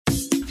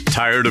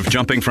Tired of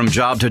jumping from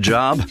job to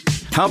job?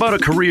 How about a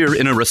career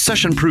in a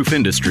recession-proof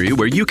industry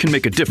where you can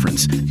make a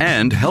difference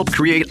and help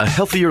create a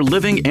healthier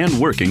living and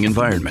working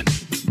environment?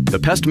 The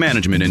pest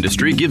management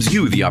industry gives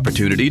you the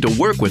opportunity to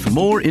work with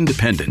more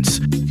independence.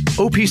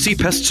 OPC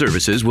Pest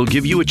Services will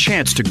give you a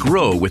chance to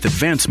grow with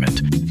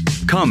advancement.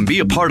 Come be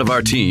a part of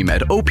our team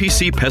at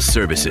OPC Pest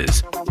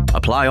Services.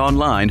 Apply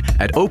online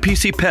at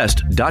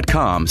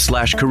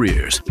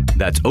opcpest.com/careers.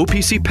 That's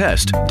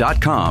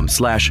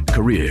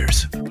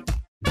opcpest.com/careers.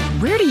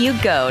 Where do you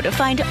go to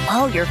find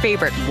all your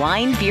favorite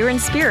wine, beer, and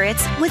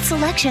spirits with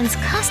selections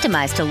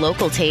customized to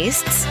local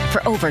tastes?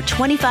 For over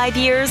 25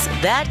 years,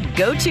 that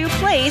go-to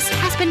place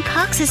has been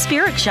Cox's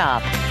Spirit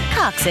Shop.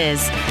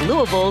 Cox's,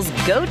 Louisville's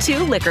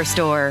go-to liquor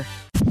store.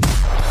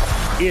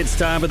 It's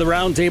time for the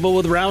Round Table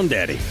with Round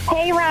Daddy.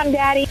 Hey, Round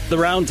Daddy. The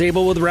Round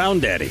Table with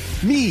Round Daddy.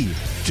 Me,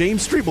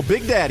 James Strebel,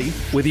 Big Daddy.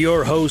 With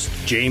your host,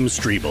 James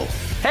Strebel.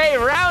 Hey,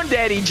 Round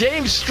Daddy,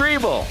 James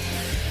Strebel.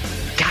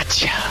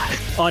 Gotcha.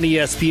 On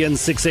ESPN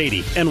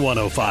 680 and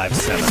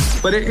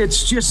 105.7. But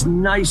it's just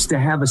nice to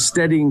have a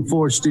steadying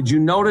force. Did you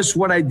notice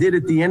what I did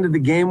at the end of the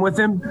game with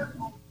him?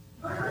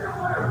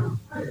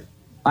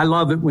 I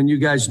love it when you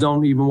guys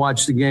don't even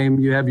watch the game.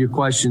 You have your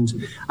questions.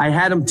 I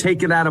had him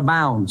take it out of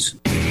bounds.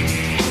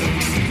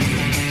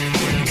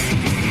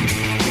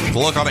 The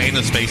look on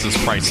Anna's face is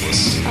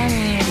priceless.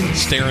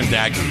 Staring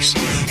daggers.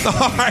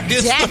 All right,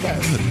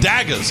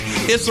 daggers.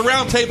 It's the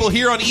Round Table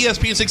here on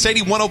ESPN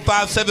 680,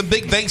 105.7.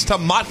 Big thanks to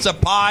Matza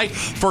Pie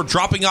for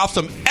dropping off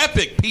some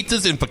epic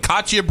pizzas and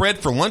focaccia bread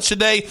for lunch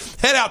today.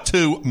 Head out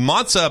to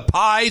Matza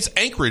Pie's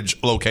Anchorage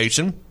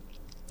location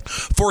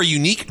for a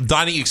unique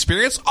dining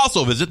experience.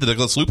 Also visit the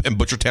Douglas Loop and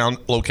Butchertown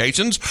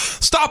locations.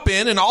 Stop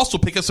in and also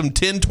pick up some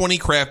 1020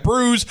 craft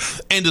brews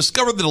and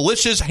discover the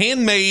delicious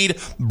handmade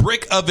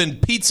brick oven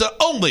pizza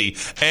only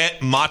at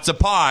Matza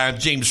Pie. I'm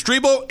James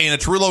Strebel. Anna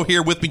Tarullo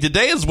here with me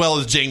today, as well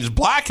as James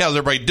Black. How's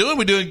everybody doing?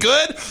 We doing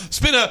good? It's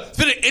been an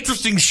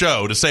interesting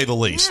show, to say the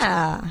least.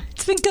 Yeah,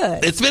 it's been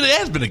good. It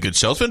has been a good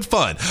show. It's been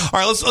fun. All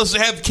right, let's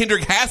have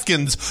Kendrick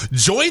Haskins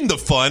join the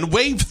fun.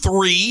 Wave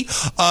 3.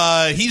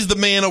 He's the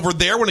man over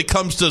there when it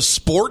comes to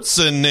sports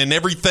and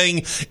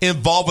everything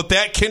involved with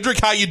that. Kendrick,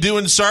 how you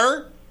doing,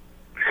 sir?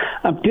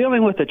 I'm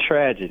dealing with a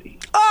tragedy.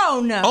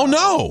 Oh, no. Oh,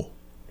 no.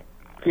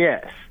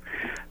 Yes.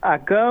 I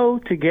go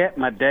to get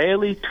my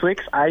daily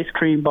Twix ice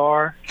cream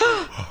bar,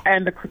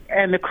 and the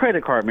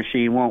credit card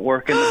machine won't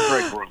work in the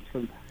break room.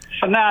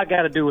 So now I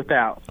got to do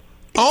without.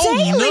 Oh,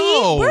 Daily?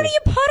 no. Where do you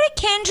put it,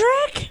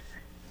 Kendrick?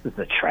 It's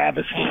a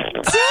travesty.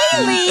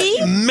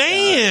 Daily?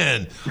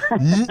 Man. I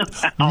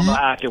don't know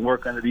how I can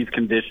work under these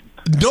conditions.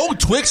 No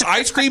Twix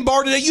ice cream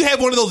bar today? You have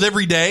one of those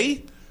every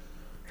day?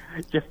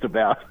 Just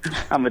about.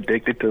 I'm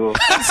addicted to them.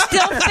 It's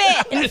still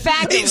fit and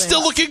fabulous. He's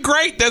still looking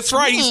great. That's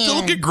right. He's still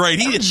looking great.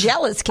 I'm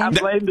jealous,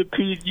 Kendrick. I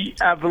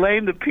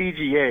blame the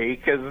PGA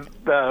because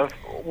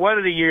one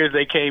of the years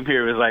they came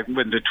here was like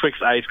when the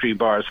Twix ice cream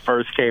bars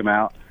first came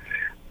out.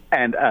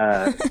 And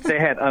they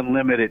had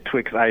unlimited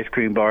Twix ice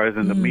cream bars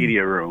in the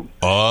media room.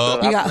 Oh,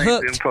 so you got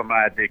hooked. Them for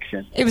my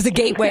addiction. It was a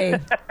gateway.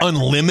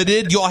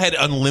 Unlimited? You all had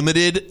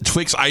unlimited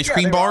Twix ice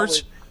cream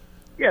bars?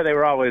 They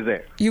were always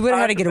there. You would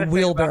have had to get a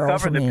wheelbarrow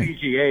for from the me.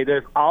 PGA.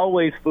 There's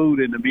always food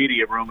in the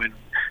media room, and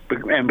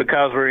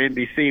because we're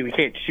NBC, we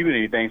can't shoot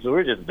anything, so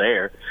we're just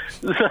there.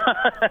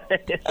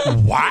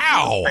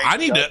 Wow! I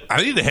need to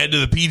head to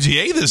the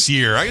PGA this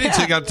year. I need to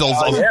check out those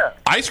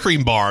ice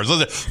cream bars.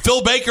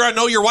 Phil Baker, I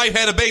know your wife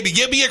had a baby.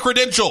 Give me a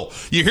credential.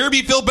 You hear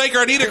me, Phil Baker?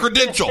 I need a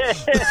credential.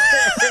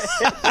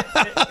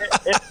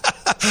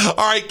 All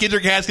right,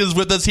 Kendrick Haskins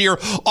with us here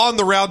on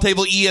the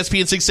Roundtable,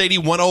 ESPN 680,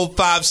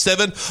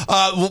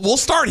 105.7. We'll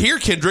start here,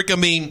 Kendrick. I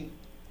mean,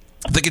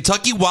 the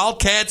Kentucky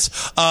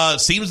Wildcats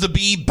seems to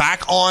be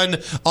back on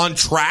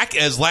track,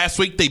 as last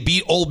week they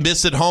beat Ole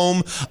Miss at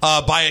home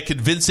by a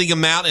convincing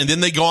amount, and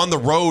then they go on the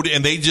road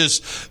and they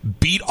just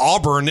beat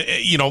Auburn,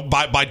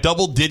 by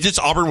double digits.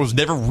 Auburn was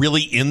never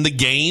really in the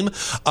game.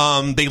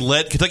 They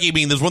led Kentucky. I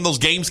mean, there's one of those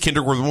games,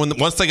 Kendrick, where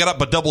once they got up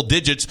by double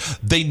digits,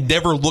 they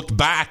never looked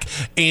back,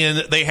 and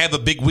they have a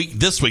big week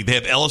this week. They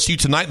have LSU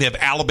tonight. They have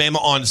Alabama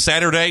on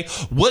Saturday.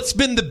 What's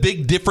been the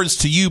big difference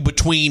to you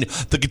between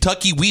the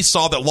Kentucky we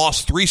saw that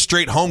lost 3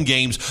 straight home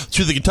games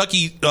to the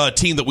Kentucky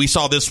team that we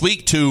saw this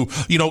week to,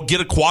 get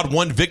a quad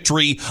 1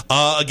 victory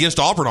against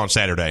Auburn on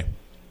Saturday?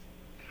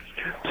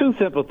 2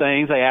 simple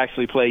things. They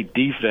actually played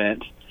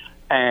defense,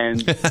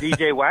 and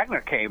DJ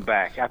Wagner came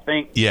back. I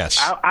think. Yes.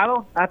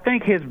 I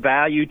think his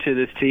value to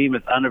this team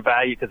is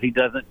undervalued because he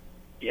doesn't.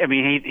 I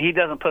mean, he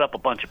doesn't put up a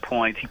bunch of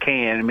points. He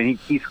can. I mean,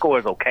 he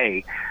scores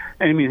okay.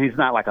 I mean, he's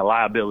not like a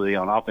liability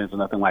on offense or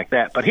nothing like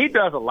that. But he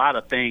does a lot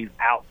of things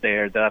out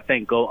there that I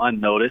think go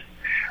unnoticed.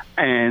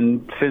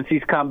 And since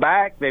he's come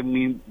back,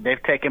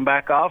 they've taken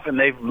back off, and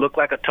they've looked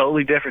like a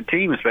totally different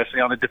team,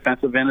 especially on the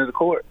defensive end of the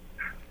court.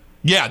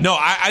 Yeah, no,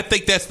 I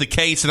think that's the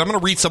case, and I'm going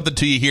to read something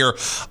to you here,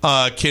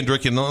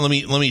 Kendrick, and let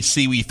me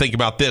see what you think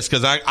about this,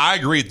 because I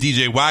agree with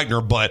DJ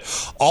Wagner,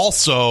 but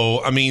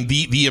also, I mean,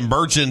 the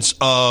emergence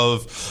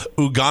of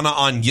Ugonna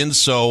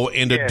Onyenso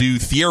and Adu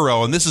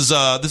Thiero, and this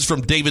is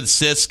from David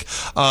Sisk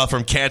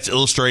from Cats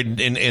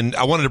Illustrated, and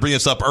I wanted to bring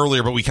this up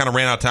earlier, but we kind of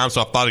ran out of time,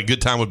 so I thought a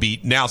good time would be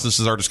now since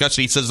this is our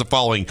discussion. He says the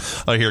following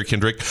here,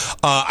 Kendrick.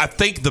 I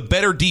think the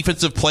better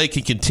defensive play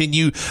can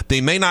continue.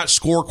 They may not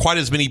score quite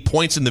as many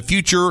points in the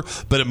future,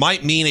 but it might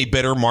mean a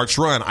better March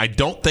run. I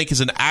don't think it's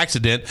an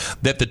accident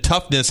that the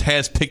toughness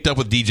has picked up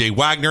with DJ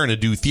Wagner and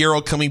Adu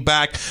Thiero coming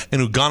back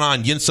and Ugonna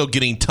Onyenso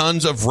getting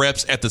tons of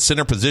reps at the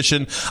center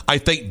position. I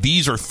think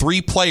these are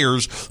three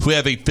players who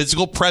have a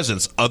physical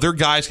presence. Other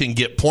guys can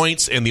get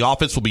points and the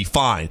offense will be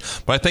fine.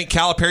 But I think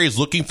Calipari is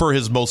looking for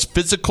his most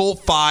physical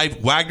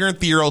five. Wagner and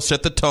Thiero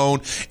set the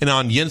tone, and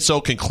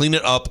Onyenso can clean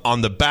it up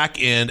on the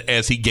back end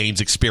as he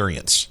gains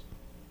experience.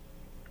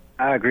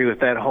 I agree with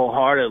that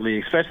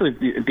wholeheartedly, especially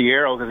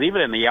Thiero, because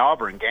even in the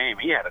Auburn game,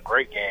 he had a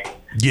great game.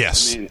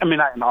 Yes. I mean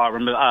not in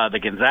Auburn, but the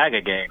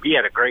Gonzaga game. He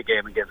had a great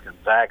game against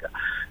Gonzaga.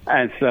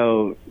 And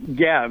so,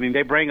 yeah, I mean,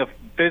 they bring a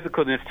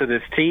physicalness to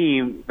this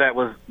team that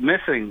was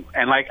missing.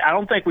 And, I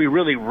don't think we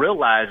really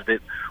realized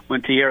it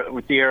when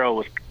Thiero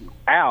was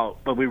out,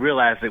 but we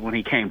realized it when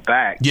he came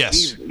back.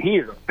 Yes. He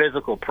is a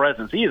physical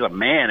presence. He is a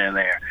man in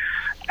there.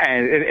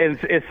 And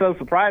it's so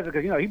surprising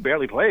because, he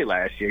barely played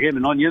last year, him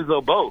and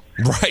Onyenso both.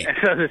 Right. And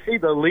so to see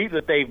the leap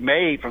that they've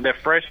made from their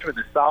freshman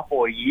to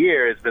sophomore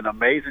year has been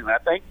amazing.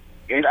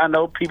 I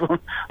know people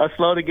are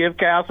slow to give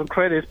Cal some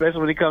credit,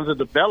 especially when it comes to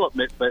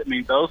development, but,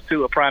 those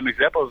two are prime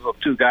examples of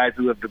two guys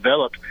who have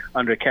developed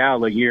under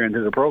Cal a year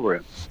into the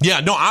program. Yeah,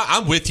 no,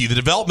 I'm with you. The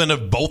development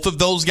of both of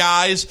those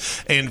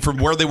guys and from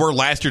where they were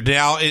last year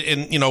now,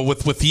 and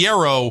with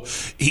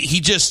Thiero,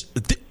 he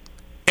just –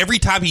 every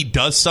time he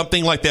does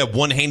something like that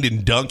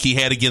one-handed dunk he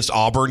had against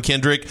Auburn,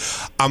 Kendrick,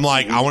 I'm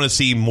like, I want to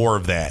see more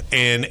of that.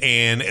 And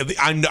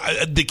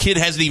the kid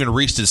hasn't even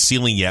reached his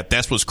ceiling yet.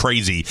 That's what's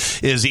crazy.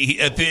 Is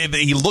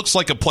he looks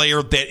like a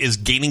player that is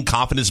gaining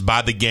confidence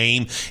by the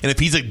game. And if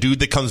he's a dude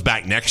that comes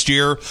back next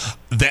year,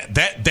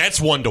 that's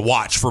one to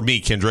watch for me,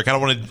 Kendrick. I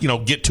don't want to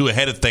get too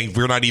ahead of things.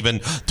 We're not even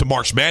to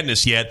March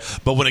Madness yet.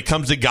 But when it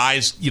comes to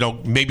guys,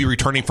 maybe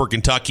returning for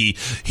Kentucky,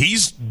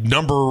 he's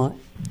number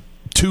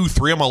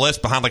 2-3 on my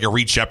list behind a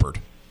Reed Shepherd.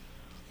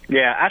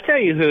 Yeah, I tell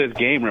you who his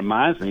game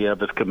reminds me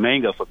of is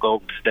Kuminga for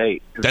Golden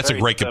State. That's a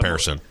great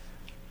comparison.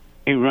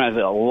 He reminds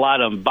me of a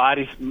lot of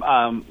bodies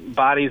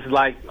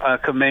like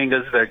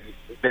Kuminga's.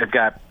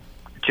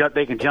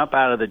 They can jump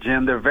out of the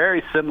gym. They're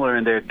very similar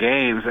in their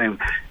games, and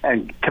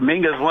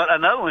Kuminga's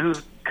another one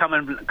who's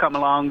come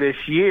along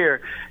this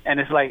year.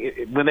 And it's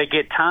like when they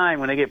get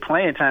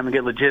playing time and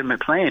get legitimate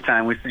playing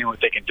time, we're seeing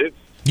what they can do.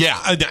 Yeah,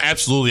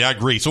 absolutely. I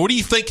agree. So what do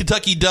you think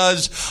Kentucky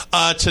does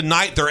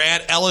tonight? They're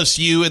at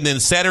LSU, and then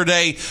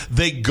Saturday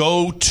they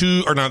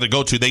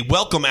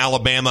welcome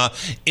Alabama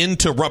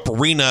into Rupp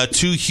Arena.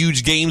 Two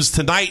huge games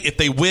tonight. If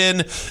they win,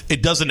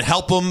 it doesn't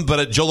help them,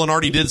 but Joe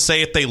Lunardi did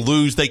say if they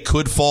lose, they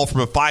could fall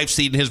from a 5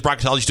 seed in his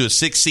bracketology to a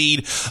 6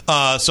 seed.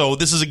 So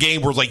this is a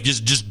game where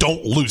just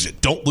don't lose it.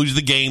 Don't lose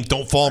the game.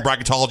 Don't fall in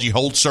bracketology.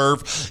 Hold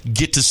serve.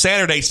 Get to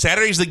Saturday.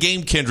 Saturday's the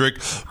game,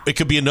 Kendrick. It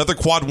could be another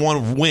quad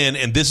one win,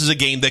 and this is a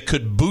game that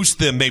could boost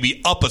them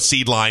maybe up a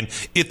seed line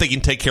if they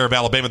can take care of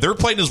Alabama. They're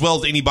playing as well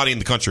as anybody in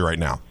the country right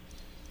now.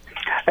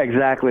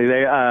 Exactly.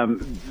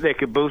 They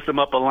could boost them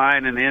up a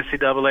line in the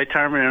NCAA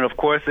tournament, and of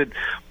course it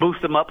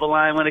boosts them up a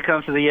line when it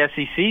comes to the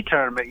SEC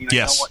tournament.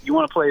 Yes. You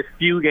want to play as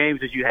few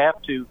games as you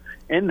have to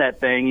in that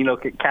thing.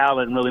 Cal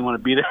didn't really want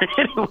to be there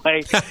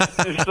anyway.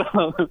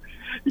 So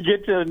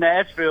get to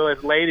Nashville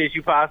as late as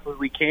you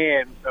possibly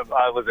can.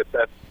 Was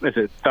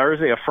it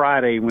Thursday or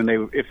Friday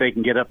if they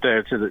can get up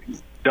there to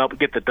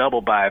get the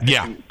double bye? If they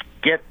can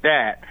get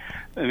that.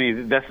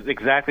 That's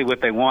exactly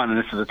what they want, and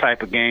this is the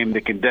type of game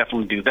that can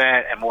definitely do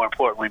that, and more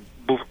importantly,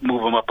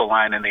 move them up a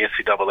line in the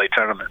NCAA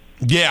tournament.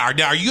 Yeah.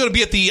 Now, are you going to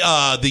be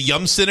at the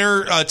Yum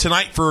Center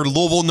tonight for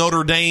Louisville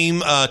Notre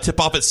Dame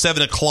tip-off at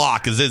 7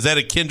 o'clock? Is that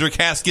a Kendrick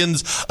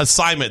Haskins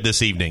assignment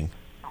this evening?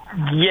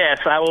 Yes,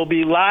 I will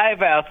be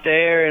live out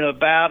there in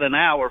about an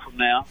hour from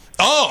now.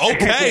 Oh,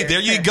 okay.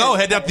 There you go.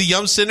 Head up to the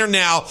Yum Center.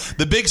 Now,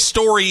 the big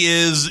story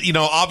is,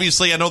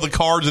 obviously I know the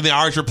Cards and the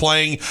Irish are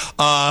playing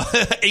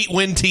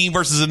 8-win team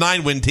versus a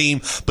 9-win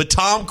team, but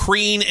Tom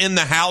Crean in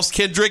the house,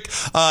 Kendrick.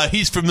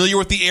 He's familiar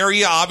with the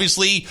area,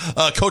 obviously,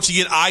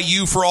 coaching at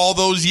IU for all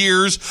those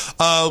years.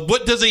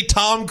 What does a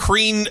Tom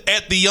Crean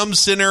at the Yum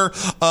Center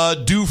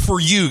do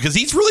for you? Because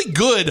he's really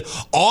good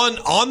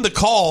on the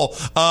call,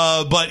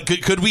 but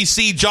could we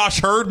see Josh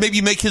Hurd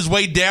maybe make his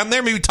way down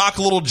there, maybe talk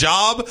a little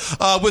job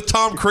with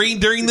Tom Crean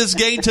during this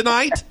game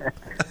tonight?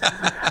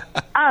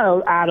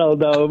 I don't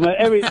know.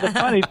 The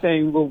funny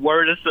thing with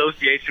word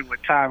association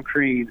with Tom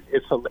Crean,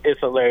 it's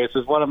hilarious.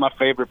 It's one of my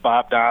favorite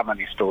Bob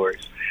Dominy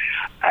stories.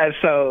 And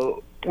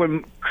so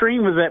when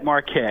Crean was at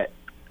Marquette,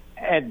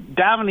 and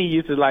Dominy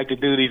used to like to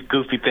do these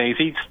goofy things.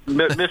 He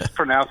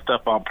mispronounced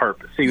stuff on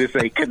purpose. He would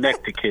say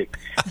Connecticut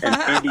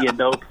and Indian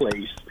no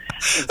place.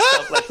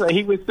 So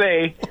he would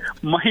say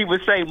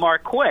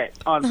Marquette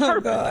on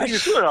purpose. He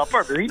was doing it on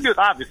purpose. He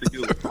obviously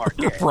knew it was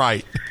Marquette.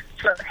 Right.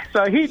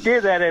 So he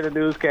did that at a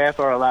newscast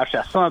or a live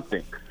shot,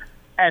 something.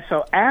 And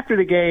so after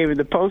the game, in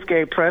the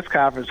post-game press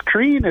conference,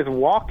 Crean is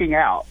walking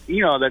out.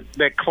 You know,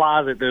 that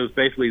closet that was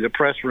basically the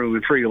press room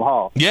in Freedom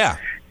Hall. Yeah.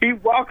 He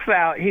walks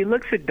out. He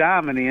looks at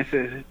Dominique and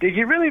says, "Did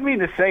you really mean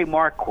to say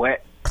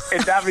Marquette?"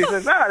 And Dominique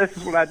says, "No, this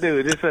is what I do."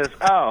 It just says,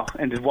 "Oh,"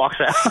 and just walks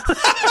out.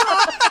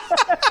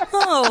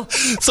 Oh.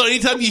 So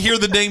anytime you hear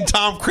the name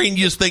Tom Crean,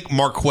 you just think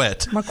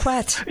Marquette.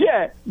 Marquette.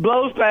 Yeah,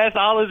 blows past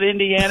all his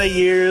Indiana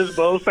years,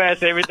 blows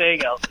past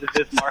everything else. It's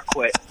just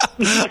Marquette.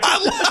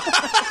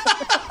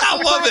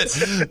 I love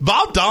it.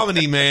 Bob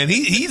Dominy, man,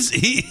 he's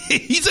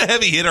a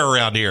heavy hitter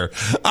around here.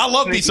 I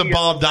love me some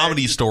Bob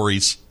Dominy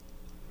stories.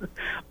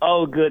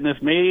 Oh,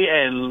 goodness. Me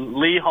and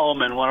Lee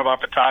Holman, one of our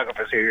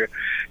photographers here,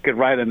 could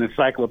write an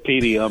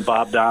encyclopedia on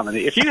Bob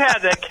Dominy. If you had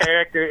that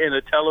character in a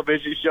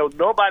television show,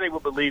 nobody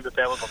would believe that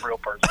was a real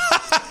person.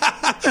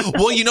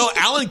 Well, you know,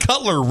 Alan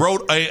Cutler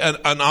wrote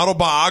an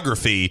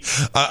autobiography.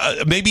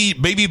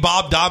 Maybe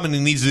Bob Dominy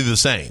needs to do the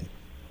same.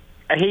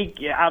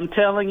 I'm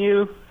telling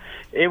you,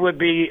 it would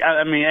be,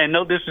 I mean, and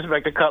no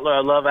disrespect to Cutler, I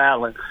love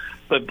Alan,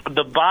 but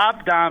the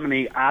Bob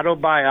Dominy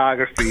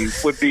autobiography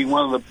would be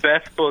one of the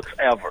best books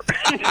ever.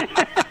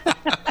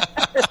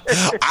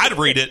 I'd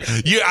read it.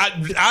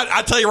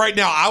 I tell you right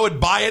now, I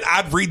would buy it.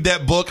 I'd read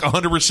that book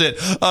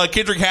 100%.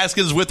 Kendrick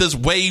Haskins with us,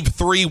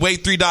 Wave3,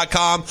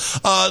 wave3.com.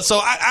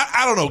 So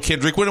I don't know,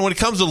 Kendrick. When it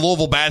comes to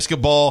Louisville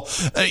basketball,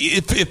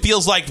 it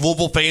feels like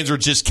Louisville fans are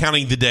just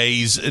counting the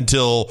days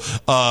until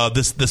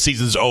the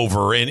season's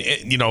over. And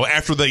you know,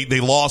 after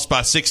they lost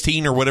by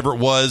 16 or whatever it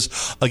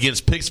was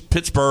against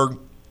Pittsburgh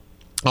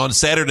on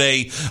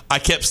Saturday, I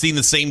kept seeing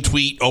the same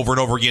tweet over and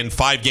over again,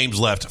 5 games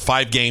left,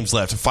 5 games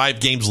left, 5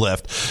 games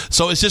left.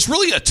 So it's just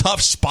really a tough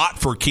spot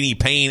for Kenny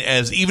Payne,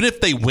 as even if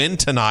they win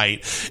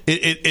tonight,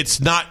 it's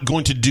not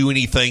going to do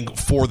anything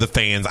for the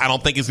fans. I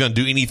don't think it's going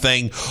to do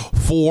anything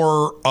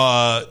for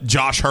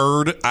Josh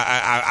Hurd.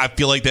 I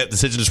feel like that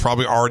decision is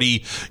probably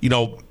already,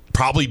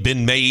 probably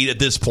been made at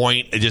this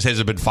point. It just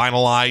hasn't been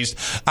finalized.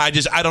 I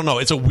don't know.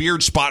 It's a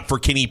weird spot for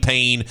Kenny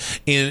Payne.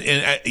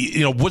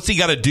 And what's he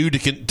got to do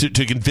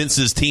to convince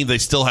his team they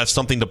still have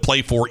something to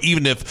play for,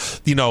 even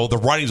if, the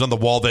writing's on the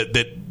wall that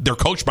their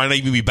coach might not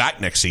even be back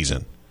next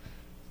season?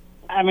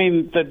 I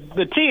mean,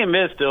 the team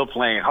is still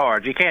playing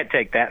hard. You can't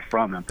take that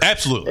from them.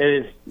 Absolutely.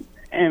 It is.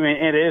 I mean,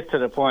 it is to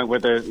the point where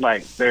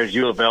there's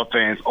U of L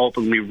fans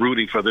openly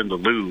rooting for them to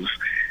lose.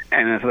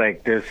 And it's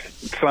like this,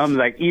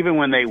 even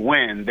when they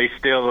win, they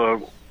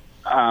still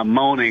are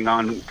moaning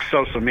on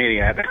social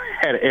media.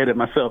 I had to edit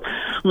myself.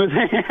 But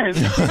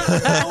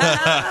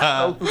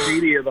social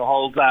media the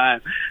whole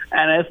time.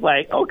 And it's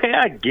like, okay,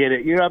 I get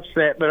it. You're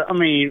upset. But, I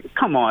mean,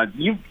 come on.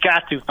 You've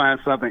got to find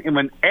something. And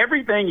when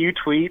everything you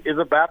tweet is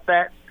about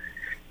that,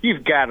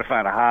 you've got to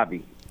find a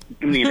hobby.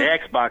 I mean, the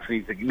Xbox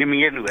needs to get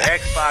into the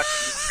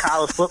Xbox.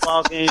 College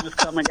football game is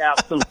coming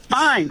out. So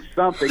find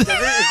something. Because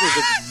it is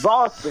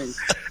exhausting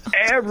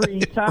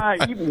every time.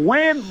 You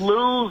win,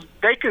 lose,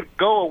 they could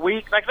go a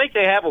week. Like,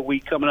 they have a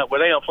week coming up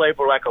where they don't play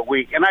for like a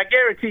week. And I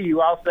guarantee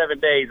you all 7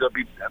 days there'll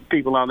be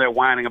people on there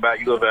whining about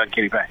U of L and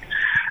Kenny Payne.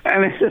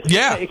 And it's just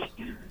like,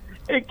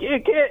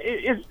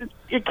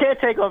 it can't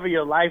take over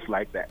your life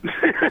like that.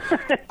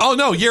 Oh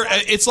no,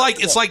 it's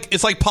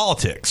like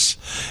politics.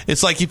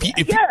 It's like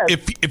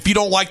if you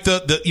don't like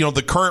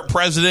the current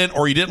president,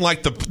 or you didn't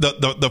like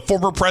the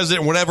former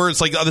president, or whatever,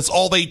 it's like that's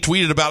all they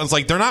tweeted about. It's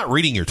like they're not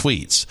reading your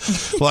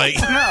tweets. Like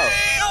no,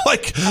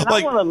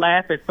 I want to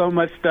laugh at so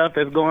much stuff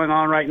that's going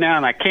on right now,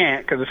 and I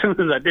can't, because as soon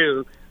as I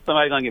do,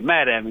 somebody's gonna get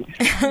mad at me.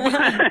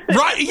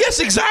 Right? Yes,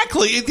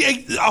 exactly.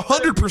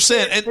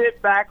 100%. And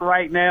sit back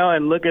right now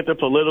and look at the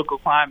political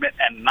climate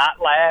and not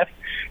laugh.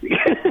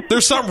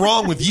 There's something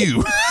wrong with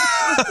you.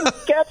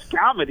 Sketch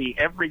comedy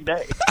every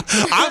day.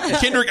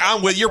 Kendrick,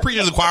 I'm with you. You're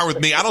preaching to the choir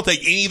with me. I don't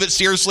take any of it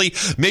seriously.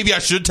 Maybe I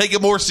should take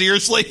it more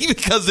seriously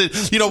because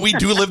we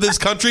do live in this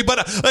country. But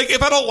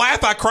if I don't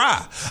laugh, I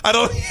cry. I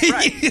don't.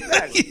 Right.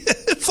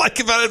 It's like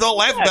if I don't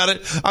laugh about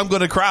it, I'm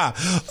going to cry.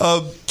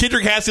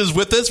 Kendrick Haskins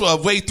with us.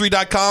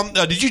 Wave3.com.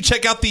 Did you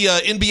check out the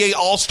NBA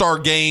All-Star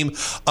game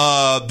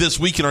this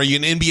weekend? Are you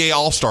an NBA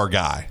All-Star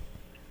guy?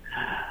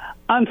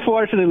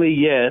 Unfortunately,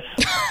 yes.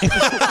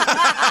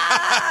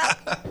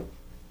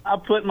 I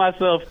put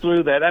myself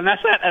through that, and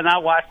I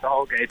watched the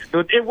whole game.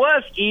 It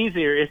was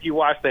easier if you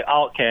watched the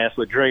Outcast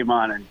with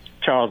Draymond and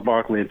Charles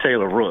Barkley and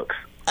Taylor Rooks.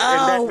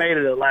 And that made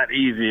it a lot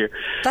easier.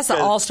 That's the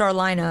all-star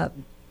lineup.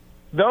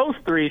 Those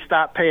three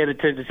stopped paying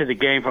attention to the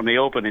game from the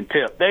opening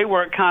tip. They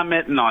weren't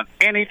commenting on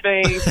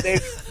anything.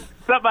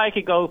 Somebody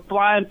could go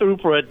flying through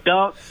for a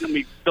dunk. I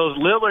mean, those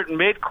Lillard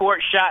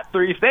mid-court shot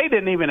threes, they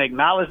didn't even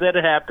acknowledge that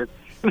it happened.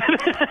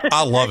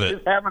 I love it.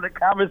 Just having a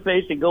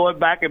conversation going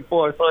back and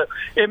forth. So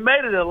it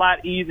made it a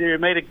lot easier. It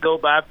made it go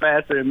by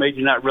faster. It made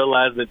you not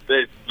realize that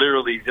there's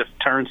literally just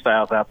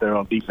turnstiles out there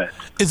on defense.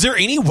 Is there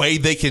any way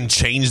they can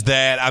change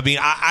that? I mean,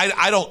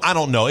 I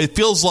don't know. It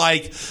feels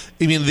like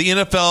I mean, the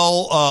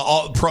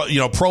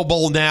NFL, Pro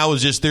Bowl now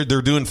is just they're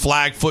doing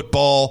flag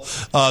football.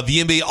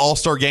 The NBA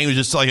All-Star Game is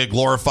just like a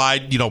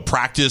glorified,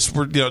 practice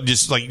where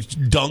just like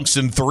dunks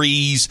and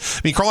threes.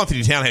 I mean,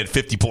 Karl-Anthony Towns had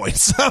 50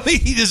 points. I mean,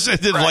 he just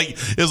did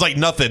it was like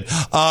nothing.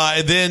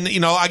 And then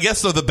I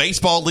guess the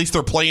baseball, at least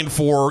they're playing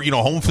for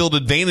home field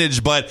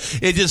advantage, but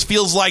it just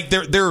feels like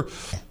they're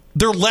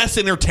less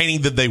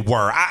entertaining than they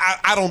were.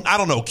 I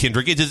don't know,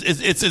 Kendrick.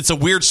 It's a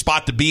weird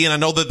spot to be in. I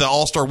know that the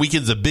All-Star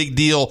Weekend's a big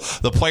deal.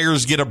 The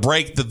players get a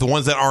break, the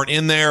ones that aren't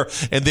in there,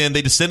 and then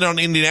they descended on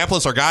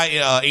Indianapolis. Our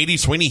guy, A.D.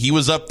 Sweeney, he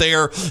was up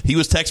there. He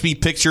was texting me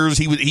pictures.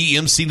 He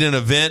emceed an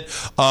event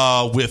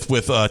with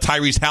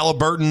Tyrese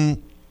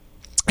Halliburton.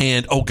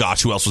 And oh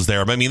gosh, who else was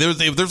there? I mean,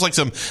 there's like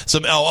some.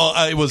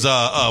 It was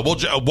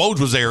Woj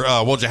was there.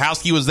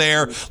 Wojciechowski was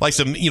there. Like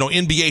some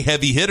NBA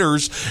heavy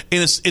hitters.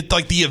 And it's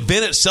like the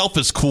event itself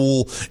is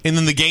cool, and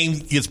then the game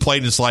gets played,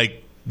 and it's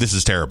like this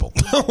is terrible.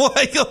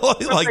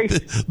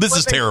 This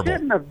is terrible.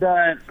 Shouldn't have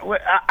done.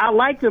 I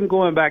like them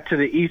going back to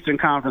the Eastern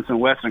Conference and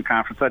Western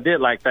Conference. I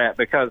did like that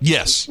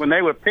because when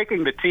they were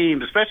picking the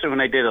teams, especially when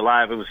they did it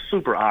live, it was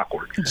super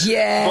awkward.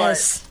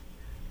 Yes. But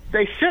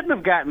they shouldn't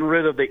have gotten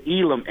rid of the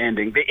Elam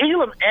ending. The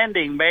Elam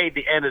ending made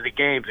the end of the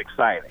games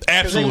exciting.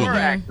 Absolutely. They were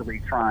actually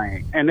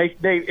trying. And they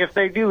if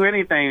they do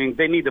anything,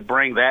 they need to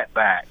bring that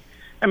back.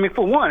 I mean,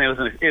 for one, it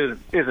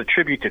was a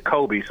tribute to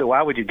Kobe, so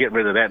why would you get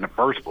rid of that in the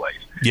first place?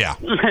 Yeah.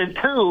 And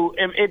two,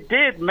 it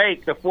did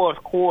make the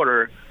fourth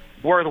quarter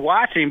worth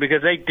watching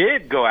because they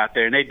did go out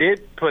there and they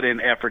did put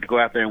in effort to go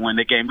out there and win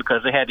the game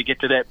because they had to get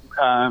to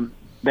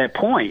that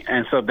point.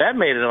 And so that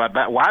made it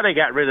about why they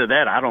got rid of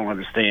that. I don't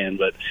understand,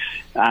 but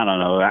I don't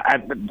know.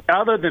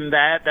 Other than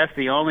that, that's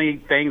the only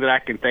thing that I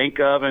can think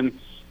of. And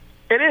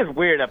it is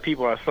weird that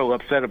people are so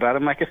upset about it.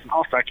 I'm like, it's an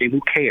All-Star game.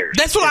 Who cares?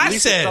 That's what I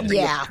said.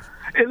 Yeah.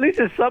 At least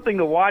it's something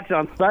to watch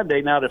on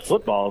Sunday now that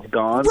football's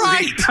gone.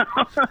 Right.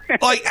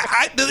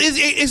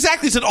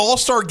 Exactly. It's an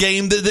all-star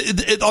game.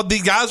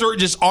 The guys are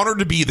just honored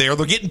to be there.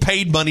 They're getting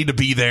paid money to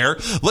be there.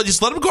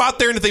 Just let them go out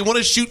there, and if they want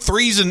to shoot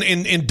threes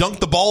and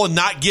dunk the ball and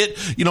not get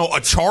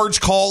a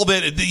charge call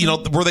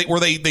that where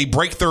they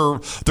break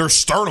their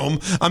sternum.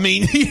 I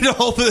mean, they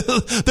don't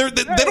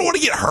want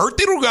to get hurt.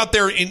 They don't go out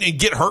there and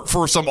get hurt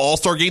for some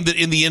all-star game that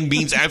in the end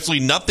means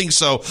absolutely nothing.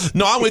 So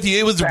no, I'm with you.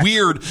 It was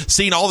weird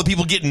seeing all the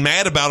people getting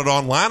mad about it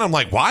online. I'm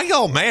like, why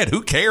y'all mad?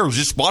 Who cares?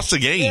 Just watch the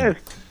game. Yes.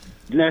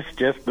 That's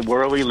just the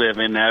world we live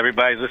in now.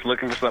 Everybody's just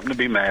looking for something to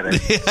be mad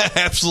at. Yeah,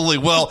 absolutely.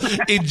 Well,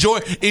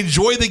 enjoy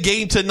the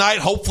game tonight.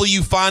 Hopefully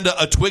you find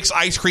a Twix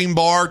ice cream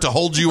bar to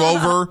hold you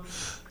over.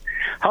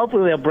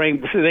 Hopefully they'll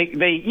bring –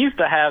 they used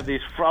to have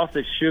these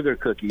frosted sugar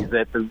cookies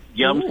at the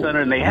Yum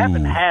Center, and they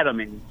haven't had them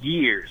in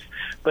years.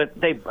 But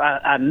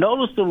I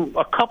noticed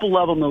a couple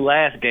of them in the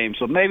last game,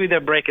 so maybe they're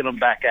breaking them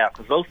back out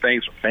because those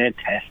things are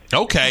fantastic.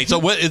 Okay, so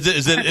what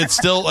is it? It's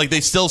still like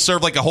they still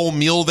serve like a whole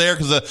meal there?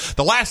 Because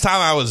the last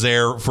time I was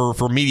there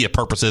for media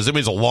purposes, it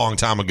was a long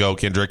time ago,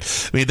 Kendrick.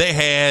 I mean, they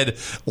had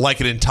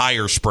like an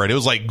entire spread. It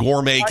was like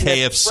gourmet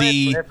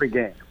KFC. Every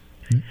game.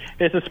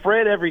 It's a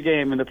spread every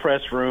game in the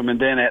press room, and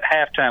then at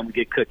halftime we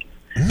get cookies.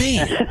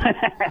 Man.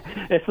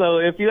 And so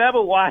if you ever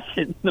watch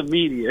it in the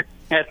media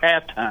at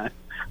halftime,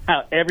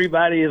 how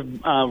everybody is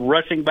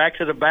rushing back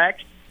to the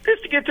back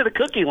just to get to the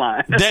cookie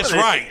line. That's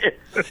right.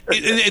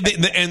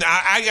 And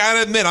I got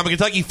to admit, I'm a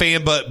Kentucky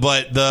fan, but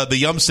the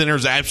Yum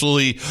Center's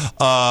absolutely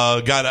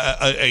got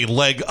a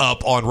leg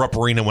up on Rupp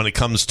Arena when it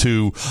comes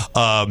to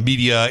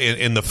media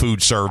in the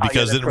food serve,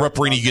 because in Rupp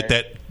Arena you get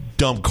that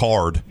dumb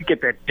card. You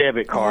get that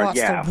debit card,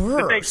 yeah.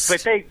 But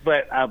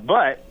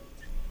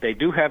they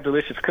do have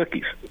delicious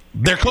cookies.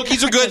 Their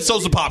cookies are good,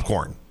 so's the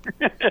popcorn.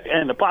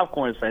 And the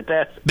popcorn is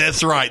fantastic.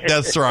 That's right.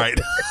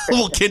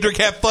 Well, Kendrick,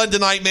 have fun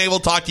tonight, man. We'll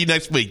talk to you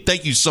next week.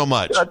 Thank you so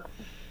much. Talk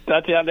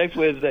to you next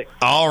Wednesday.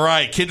 All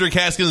right. Kendrick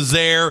Haskins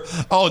there.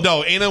 Oh,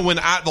 no, Anna,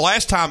 the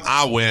last time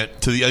I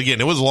went to again,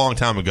 it was a long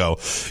time ago.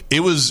 It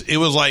was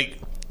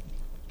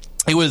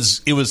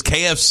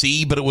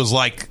KFC, but it was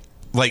like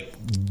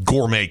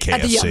gourmet KFC.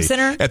 At the Yum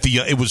Center?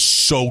 It was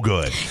so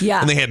good.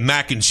 Yeah. And they had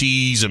mac and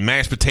cheese and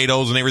mashed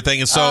potatoes and everything.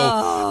 And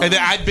so, and then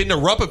I'd been to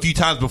Rupp a few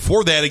times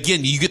before that.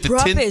 Again, you get the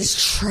Rupp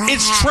is trash.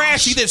 It's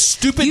trashy. That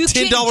stupid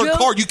 $10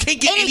 card. You can't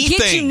get anything. It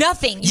gets you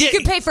nothing. You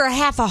can pay for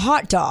half a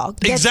hot dog.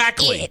 That's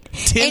exactly. it.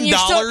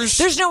 $10.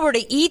 There's nowhere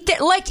to eat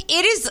there. Like,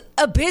 it is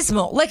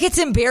abysmal. Like, it's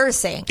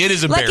embarrassing. It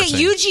is embarrassing. Like at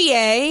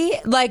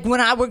UGA, like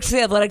when I worked for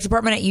the athletic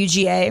department at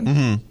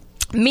UGA,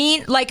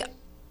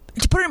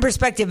 to put it in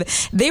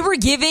perspective, they were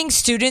giving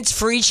students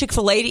free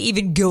Chick-fil-A to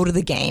even go to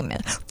the game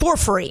for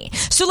free.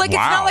 So, like, It's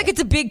not like it's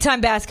a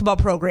big-time basketball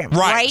program,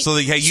 right? So,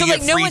 you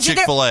get free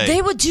Chick-fil-A.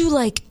 They would do,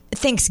 like,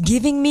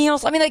 Thanksgiving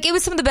meals. I mean, like, it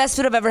was some of the best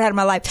food I've ever had in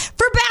my life.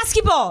 For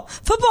basketball.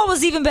 Football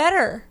was even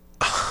better.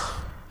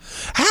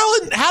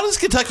 How does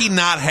Kentucky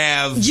not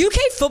have UK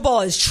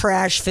football is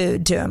trash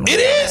food to them? It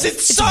is. It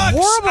sucks.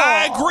 Horrible.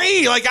 I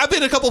agree. Like I've been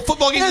to a couple of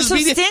football games. They're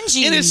so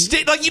stingy. And it's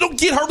like you don't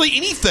get hardly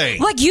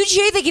anything. Like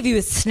UGA, they give you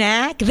a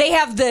snack. They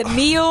have the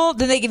meal,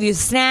 then they give you a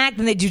snack,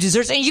 then they do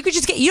desserts, and you could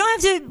just get. You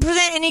don't have to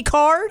present any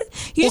card.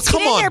 You just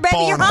get in there,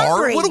 baby. You're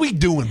hungry. What are we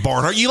doing,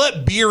 Barnhart? You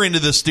let beer into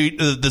the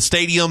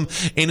stadium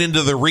and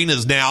into the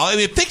arenas now. I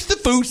mean, fix the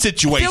food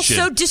situation. It feels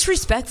so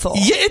disrespectful.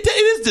 Yeah, it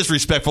is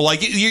disrespectful. Like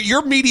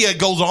your media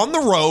goes on the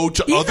road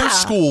to other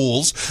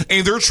schools,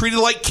 and they're treated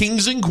like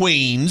kings and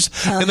queens,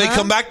 and they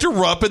come back to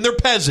Rupp, and they're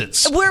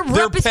peasants. Where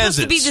Rupp is supposed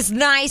to be this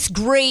nice,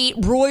 great,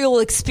 royal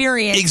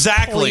experience.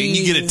 Exactly. Please.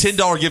 And you get a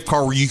 $10 gift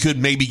card where you could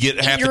maybe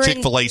get half a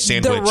Chick-fil-A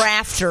sandwich. The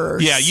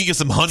rafters. Yeah, you get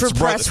some Hunt's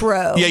Press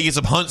Row. Yeah, you get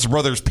some Hunt's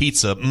Brothers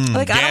pizza.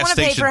 Like I don't want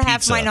to pay for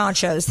half my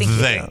nachos.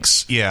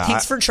 Thanks. Yeah.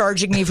 Thanks for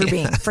charging me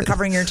for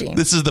covering your team.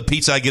 This is the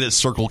pizza I get at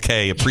Circle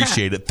K.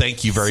 Appreciate it.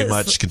 Thank you very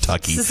much,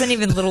 Kentucky. This isn't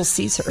even Little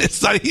Caesars.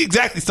 It's not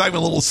exactly. It's not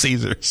even Little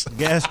Caesars.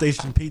 Gas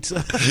station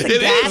pizza.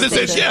 It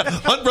is. Yeah,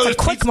 Hunt Brothers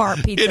Quick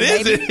Mart pizza. It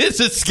is. It is.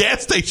 It's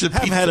gas station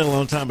pizza. I haven't had it in a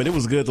long time, but it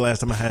was good the last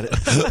time I had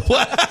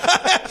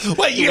it.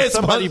 Wait, you had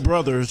somebody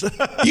brothers.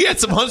 You had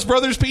some Hunt's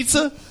Brothers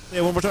pizza?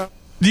 Yeah, one more time.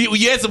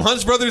 You had some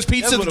Hunt's Brothers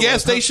pizza at the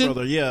gas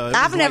station? Yeah,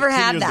 I've never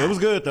had that. It was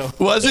good though.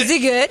 Was it? Is it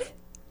good?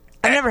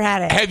 I've never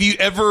had it. Have you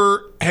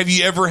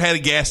ever had a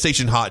gas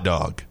station hot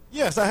dog?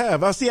 Yes, I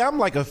have. I'm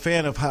like a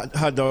fan of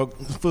hot dog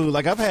food.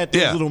 Like I've had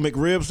those little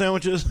McRib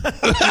sandwiches.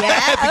 At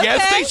the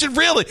gas station,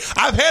 really?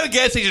 I've had a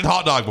gas station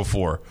hot dog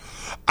before.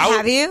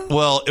 Have you?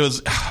 Well, it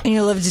was. And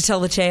you live to tell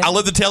the tale. I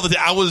live to tell the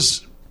tale.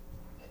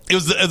 It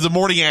was the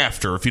morning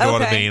after, if you know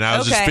what I mean. I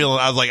was just feeling.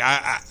 I was like,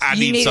 I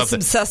need something.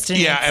 Some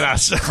sustenance. Yeah, and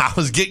I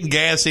was getting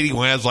gas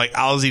anyway. I was like,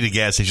 I'll eat a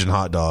gas station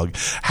hot dog.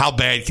 How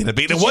bad can it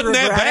be? And it wasn't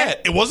that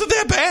bad. It wasn't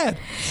that bad.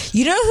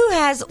 You know who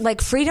has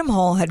like Freedom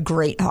Hall had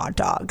great hot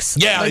dogs.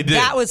 Yeah, like, they did.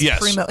 That was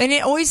primo, and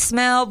it always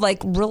smelled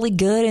like really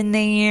good in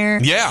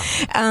there. Yeah.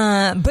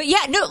 But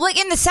yeah, no, like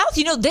in the South,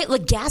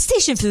 like gas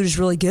station food is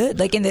really good.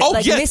 Like in the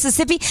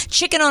Mississippi,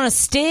 chicken on a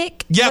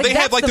stick. Yeah, like, they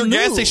have like their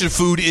gas station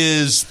food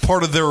is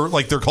part of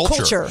their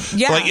culture.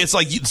 Yeah, like it's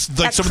like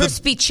some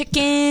crispy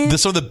chicken.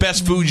 Some of the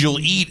best food you'll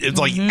eat is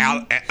like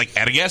at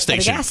a gas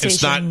station.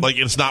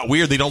 It's not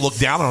weird. They don't look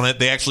down on it.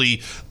 They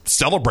actually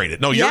celebrate it.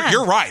 No,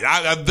 you're right.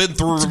 I've been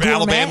through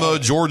Alabama,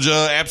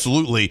 Georgia,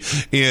 absolutely,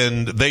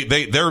 and they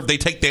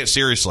take that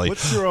seriously.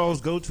 What's your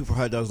all's go-to for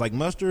hot dogs? Like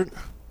mustard?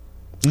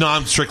 No,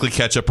 I'm strictly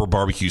ketchup or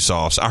barbecue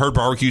sauce. I heard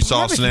barbecue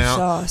sauce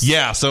now.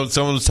 Yeah, so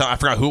someone was I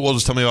forgot who it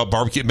was telling me about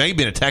barbecue. It may have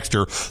been a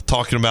texter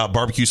talking about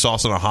barbecue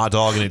sauce on a hot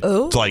dog, and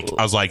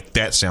I was like,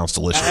 that sounds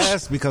delicious. I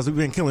asked because we've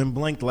been killing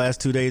Blank the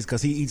last 2 days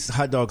because he eats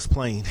hot dogs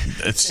plain.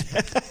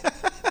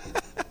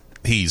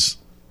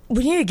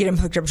 We need to get him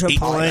hooked up to a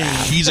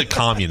polygraph. He's a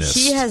communist.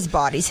 He has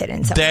bodies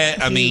hidden somewhere.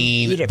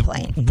 Eat it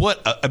plain.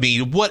 What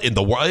in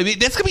the world? I mean,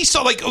 that's gonna be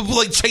so like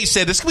Chase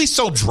said. It's gonna be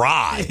so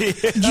dry.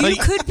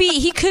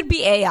 He could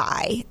be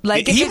AI.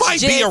 Like he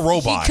might be a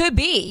robot. He could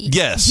be.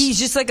 Yes, he's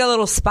just like a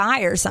little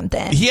spy or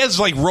something. He has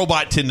like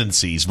robot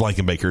tendencies.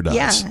 Blankenbaker does.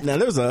 Yeah. Now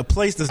there's a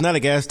place that's not a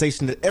gas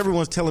station that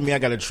everyone's telling me I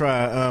got to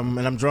try, and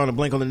I'm drawing a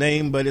blank on the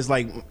name, but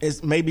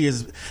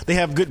they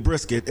have good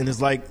brisket, and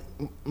it's like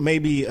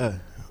maybe.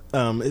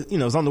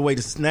 It's on the way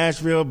to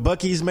Nashville.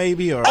 Buc-ee's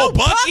maybe or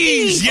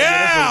Buc-ee's,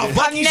 yeah.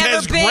 Buc-ee's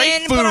has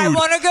great food. But I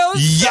want to go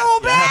so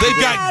bad.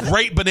 They've got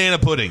great banana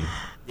pudding.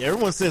 Yeah,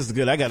 everyone says it's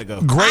good. I got to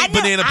go. Great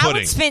banana pudding. I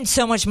would spend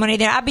so much money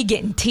there. I'd be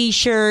getting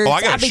T-shirts.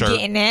 I'd be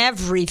getting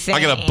everything.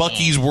 I got a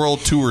Buc-ee's World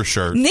Tour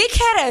shirt. Nick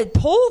had a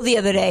poll the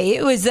other day.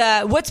 It was,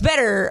 what's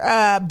better,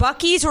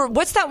 Buc-ee's or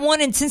what's that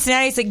one in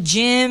Cincinnati? It's like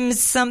Jim's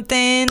something.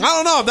 I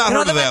don't know. I've not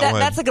heard of that one.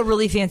 That's like a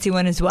really fancy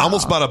one as well. I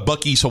almost bought a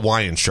Buc-ee's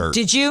Hawaiian shirt.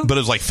 Did you? But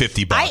it was like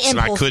 $50.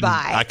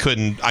 I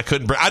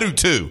couldn't. I do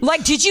too.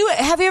 Like,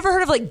 have you ever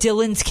heard of like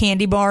Dylan's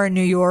Candy Bar in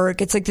New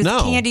York? It's like this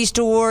candy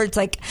store. It's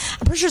like,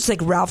 I'm pretty sure it's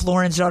like Ralph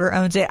Lauren's daughter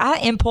owns it. I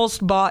impulse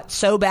bought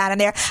so bad in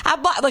there. I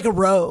bought like a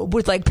robe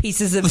with like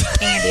pieces of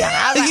candy on it.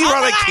 I was you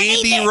bought a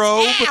candy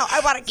robe? Now.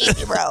 I bought a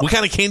candy robe. What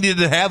kind of candy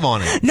did it have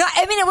on it? No,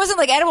 I mean it wasn't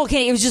like edible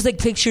candy. It was just like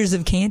pictures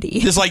of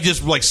candy. Just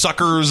like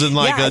suckers and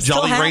like a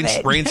Jolly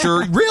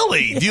Rancher.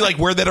 Really? Do you like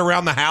wear that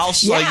around the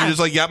house? Yeah. Like you just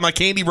like got my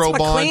candy robe it's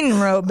my on. Clean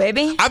robe,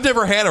 baby. I've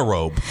never had a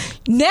robe.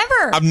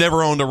 Never. I've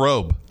never owned a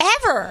robe.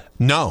 Ever.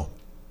 No.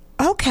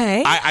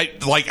 Okay.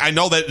 I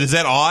know that. Is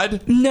that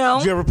odd? No.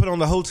 Did you ever put on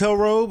the hotel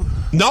robe?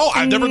 No,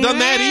 I've never done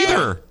that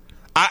either.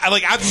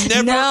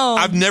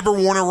 I've never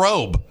worn a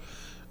robe.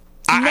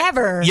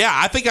 Never.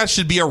 I think I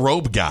should be a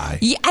robe guy.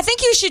 Yeah, I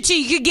think you should too.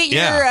 You could get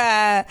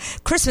your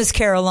Christmas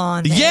Carol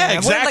on. There. Yeah,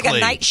 exactly. Wear like a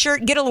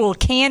nightshirt, get a little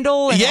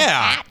candle. And a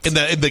hat. and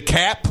the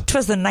cap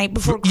 'Twas the Night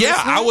Before Christmas?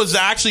 Yeah, I was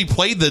actually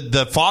played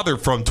the father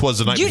from 'Twas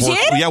the Night You Before.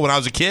 did? Yeah, when I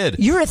was a kid.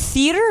 You're a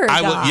theater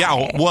guy.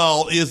 Yeah,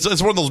 well,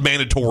 it's one of those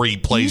mandatory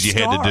plays you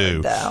had to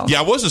do. Though. Yeah,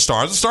 I was a star.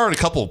 I was a star in a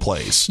couple of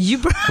plays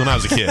when I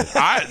was a kid.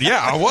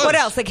 I was. What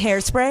else? Like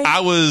Hairspray?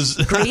 I was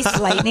Grease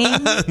Lightning?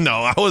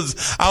 No, I was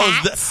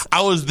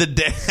the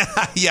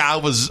dad. Yeah, I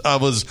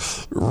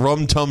was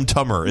Rum Tum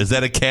Tummer. Is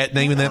that a cat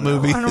name in that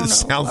movie? I don't know. It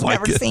sounds I've like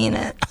never it. seen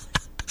it.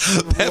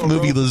 That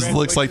movie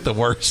looks like the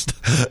worst,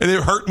 and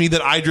it hurt me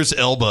that Idris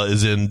Elba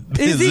is in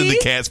the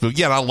Cats movie.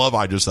 Yeah, and I love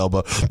Idris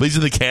Elba, but he's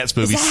in the Cats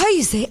movie. Is that how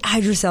you say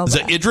Idris Elba? Is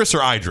that Idris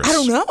or Idris? I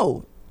don't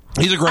know.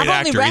 He's a great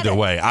actor either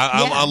way. Yeah.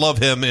 I love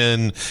him,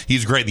 and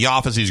he's great in The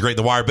Office. He's great in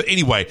The Wire. But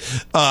anyway,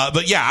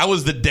 but yeah, I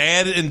was the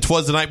dad in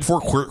 'Twas the Night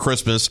Before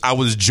Christmas. I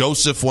was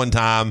Joseph one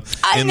time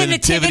in the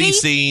nativity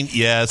scene.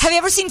 Yes. Have you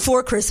ever seen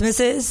Four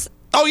Christmases?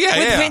 Oh, yeah,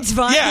 With yeah. Vince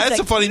Vaughn? Yeah, that's He's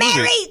a funny movie.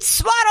 Mary,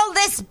 swaddle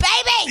this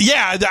baby!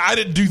 Yeah, I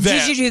didn't do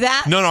that. Did you do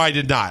that? No, I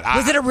did not.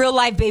 Was it a real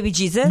life baby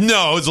Jesus?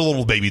 No, it was a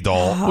little baby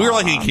doll. We were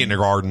like in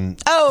kindergarten.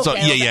 Oh, so,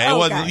 okay, yeah. It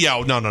wasn't.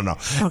 Yeah, no.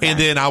 Okay. And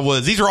then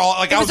these are all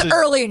like I was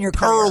early in your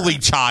career. Early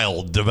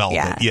child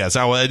development. Yeah. Yes,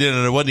 I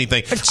didn't. It wasn't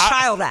anything. A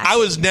child actor. I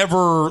was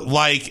never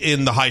like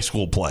in the high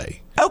school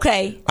play.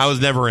 Okay. I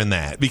was never in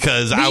that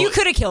because you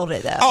could have killed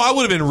it though. Oh, I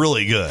would have been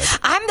really good.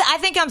 I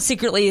think I'm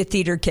secretly a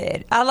theater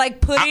kid. I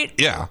put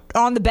it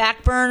on the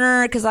back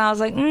burner because I was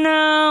like,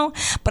 no,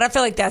 but I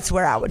feel like that's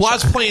where I would. Well, I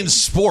was playing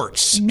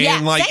sports, and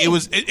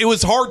it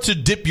was hard to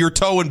dip your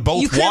toe in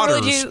both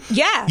waters.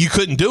 Really you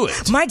couldn't do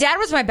it. My dad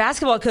was my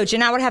basketball coach,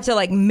 and I would have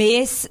to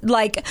miss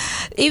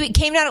it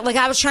came down to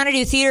I was trying to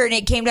do theater, and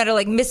it came down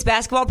to miss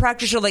basketball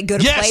practice or go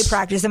to play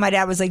practice, and my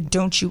dad was like,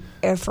 "Don't you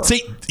ever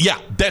see?" Yeah,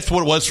 that's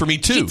what it was for me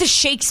too. Get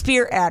the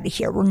Shakespeare out of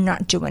here. We're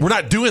not doing that. We're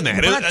not doing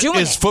that. We're not doing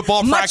It's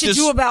football practice. Much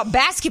ado about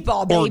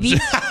basketball, baby.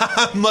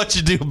 Much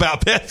ado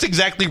about that. That's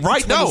exactly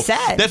right. That's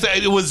what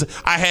he said.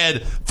 I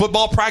had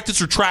football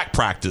practice or track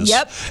practice.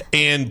 Yep.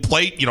 And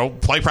play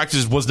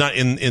practice was not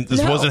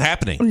this wasn't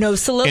happening. No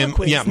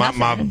soliloquies. And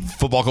my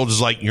football coach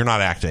is like, "You're not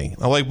acting."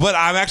 I'm like, "But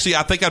I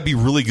think I'd be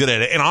really good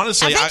at it." And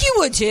honestly, I think you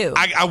would too.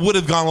 I would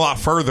have gone a lot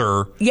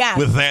further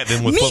with that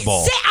than with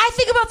football. I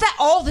think about that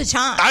all the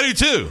time. I do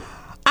too.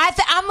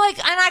 I'm like,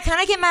 and I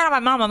kind of get mad at my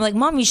mom. I'm like,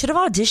 Mom, you should have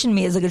auditioned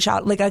me as a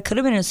child. I could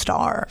have been a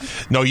star.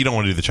 No, you don't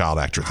want to do the child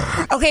actor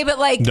thing. Okay, but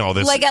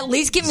at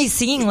least give me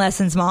singing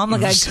lessons, Mom. I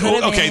could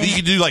have. Okay, then you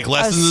can do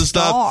lessons and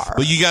stuff,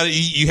 but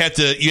you have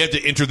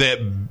to enter that.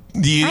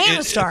 I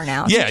am a star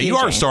now. Yeah, you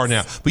are a star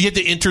now, but you have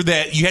to enter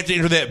that. You have to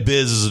enter that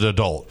biz as an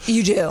adult.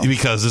 You do,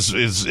 because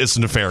it's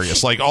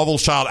nefarious. Like all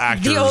those child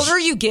actors. The older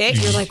you get,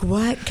 you're like,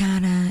 what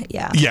kind of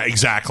Yeah,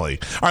 exactly.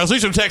 All right, let's do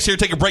some text here.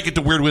 Take a break at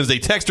the Weird Wednesday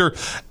texter.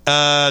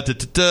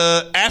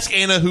 Ask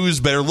Anna who's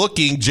better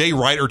looking, Jay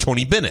Wright or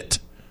Tony Bennett.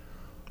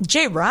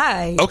 Jay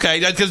Wright. Okay,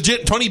 because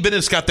Tony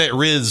Bennett's got that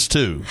riz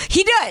too.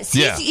 He does.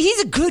 Yeah.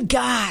 He's a good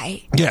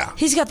guy. Yeah.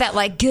 He's got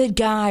that good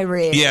guy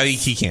riz. Yeah,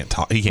 he can't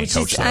talk. He can't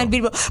coach.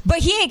 Unbeatable. But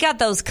he ain't got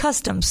those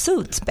custom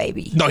suits,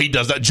 baby. No, he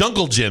does that.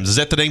 Jungle Gyms. Is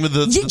that the name of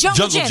the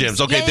Jungle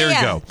Gyms? Okay, there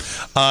you go.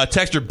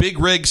 Texter Big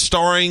Rig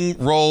starring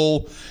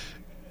role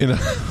in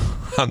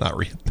I'm not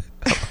reading.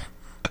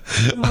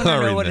 I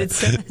don't know what it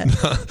said.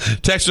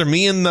 Texter,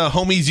 me and the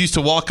homies used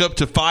to walk up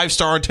to 5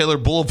 Star on Taylor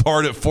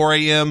Boulevard at 4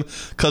 a.m.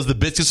 because the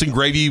biscuits and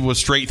gravy was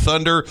straight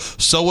thunder.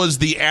 So was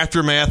the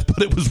aftermath,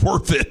 but it was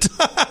worth it.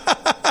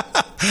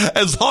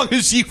 As long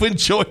as you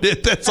enjoyed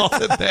it, that's all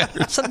that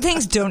matters. Some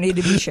things don't need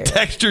to be shared.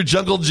 Texture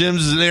Jungle Gyms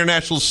is an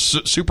international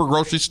super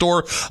grocery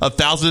store,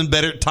 1,000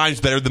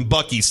 times better than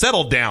Buc-ee's.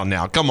 Settle down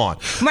now. Come on.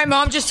 My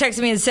mom just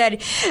texted me and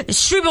said,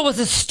 Struble was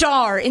a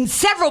star in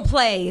several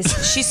plays.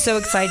 She's so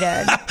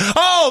excited.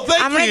 Oh, thank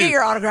you. I'm going to get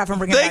your autograph and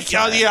bring it back to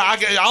her. Yeah,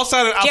 I'll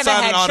sign it. I'll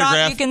sign an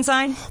autograph. You can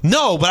sign?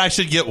 No, but I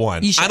should get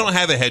one. You should. I don't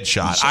have a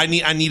headshot. I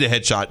need a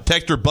headshot.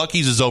 Texter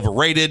Buc-ee's is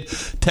overrated.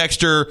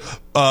 Texter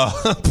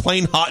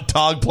plain hot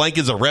dog plank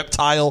is a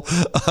reptile.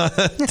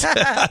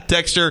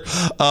 Texter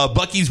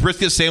Buc-ee's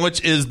brisket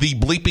sandwich is the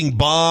bleeping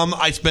bomb.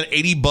 I spent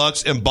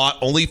 $80 and bought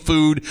only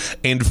food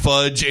and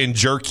fudge and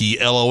jerky.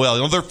 LOL.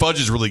 You know, their fudge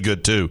is really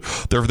good too.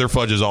 Their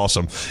fudge is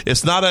awesome.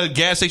 It's not a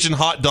gas station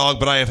hot dog,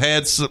 but I have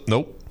had some.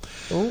 Nope.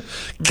 Ooh.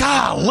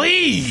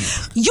 Golly!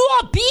 You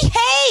all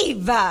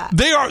behave.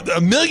 They are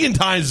a million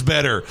times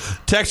better.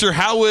 Texter,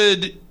 how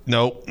would...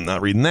 Nope,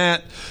 not reading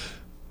that.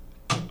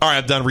 All right,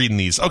 I'm done reading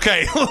these.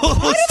 Okay,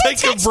 let's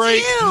take a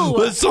break.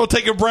 Let's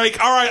take a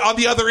break. All right, on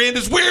the other end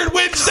is Weird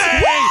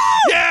Wednesday.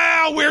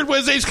 Yeah, Weird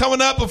Wednesday's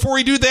coming up. Before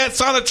we do that,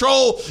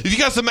 Sonatrol, if you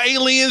got some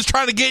aliens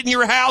trying to get in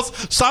your house,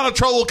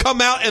 Sonatrol will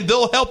come out and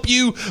they'll help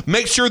you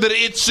make sure that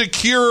it's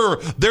secure.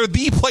 They're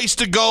the place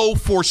to go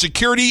for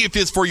security. If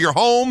it's for your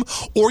home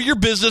or your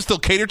business, they'll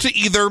cater to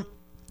either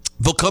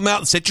They'll come out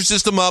and set your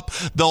system up.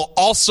 They'll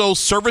also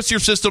service your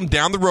system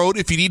down the road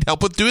if you need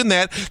help with doing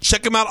that.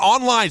 Check them out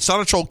online,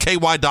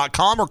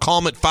 SonatrolKY.com, or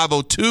call them at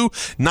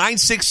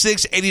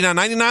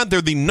 502-966-8999.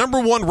 They're the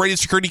 #1 rated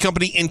security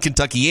company in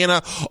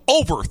Kentuckiana.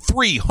 Over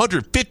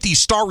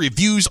 350-star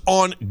reviews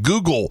on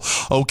Google.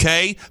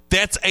 Okay?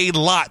 That's a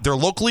lot. They're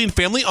locally and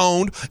family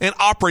owned and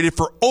operated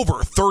for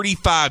over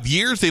 35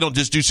 years. They don't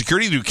just do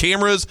security. They do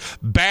cameras,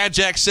 badge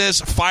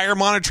access, fire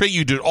monitoring.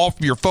 You do it all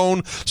from your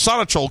phone.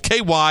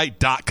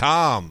 SonatrolKY.com.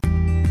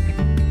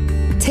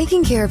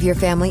 Taking care of your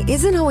family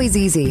isn't always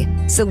easy,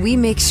 so we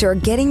make sure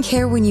getting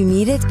care when you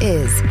need it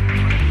is.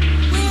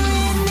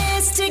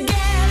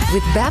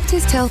 With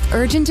Baptist Health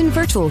Urgent and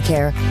Virtual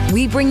Care,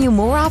 we bring you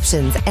more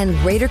options and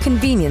greater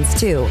convenience,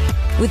 too.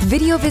 With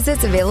video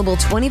visits available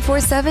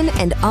 24/7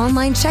 and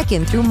online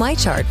check-in through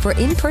MyChart for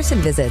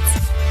in-person visits.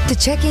 To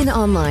check in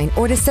online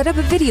or to set up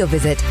a video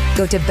visit,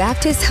 go to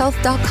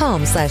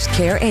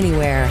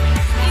baptisthealth.com/careanywhere.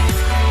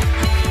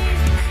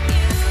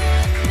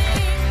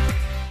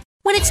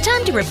 When it's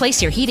time to replace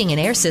your heating and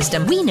air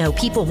system, we know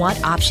people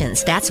want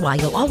options. That's why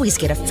you'll always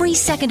get a free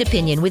second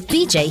opinion with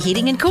BJ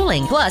Heating and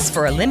Cooling. Plus,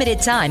 for a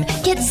limited time,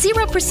 get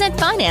 0%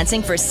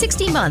 financing for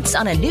 60 months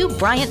on a new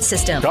Bryant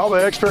system. Call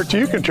the experts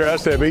you can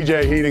trust at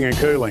BJ Heating and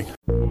Cooling.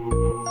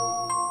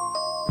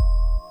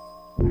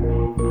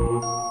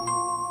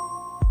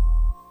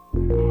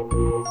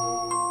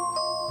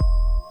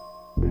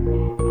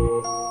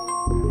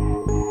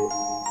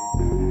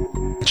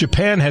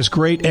 Japan has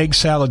great egg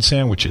salad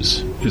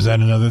sandwiches. Is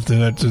that another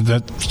thing?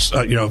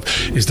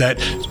 Is that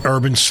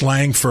urban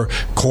slang for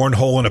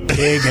cornhole and a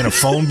pig and a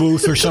phone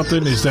booth or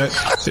something? Is that?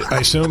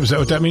 I assume, is that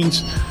what that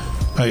means?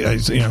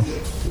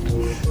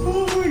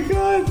 Oh my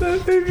God,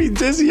 that made me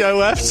dizzy. I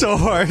laughed so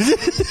hard.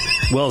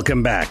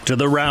 Welcome back to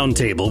the Round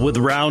Table with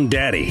Round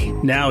Daddy.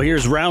 Now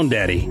here's Round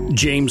Daddy,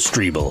 James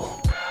Strebel.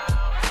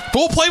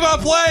 Full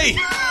play-by-play.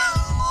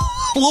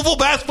 Louisville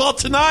basketball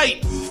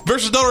tonight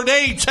versus Notre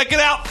Dame. Check it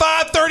out,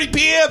 5:30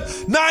 p.m.,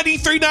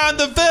 93.9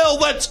 The Ville.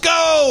 Let's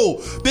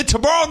go. Then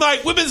tomorrow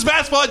night, women's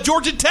basketball at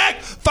Georgia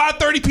Tech,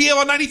 5:30 p.m.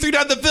 on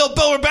 93.9 The Ville.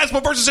 Billroom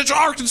basketball versus Central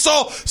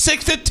Arkansas,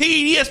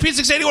 6:15, ESPN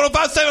 680,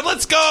 105.7.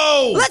 Let's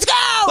go. Let's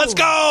go. Let's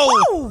go.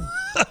 Woo!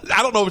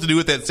 I don't know what to do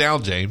with that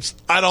sound, James.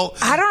 I don't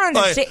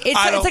understand.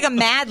 It's like a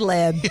Mad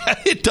Lib. Yeah,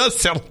 it does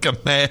sound like a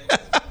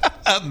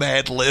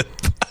Mad Lib.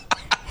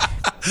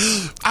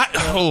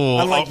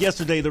 Unlike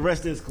yesterday, the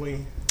rest is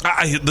clean.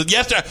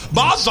 Yesterday,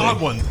 Bob's on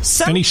one.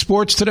 Any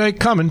sports today?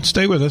 Coming.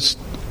 Stay with us.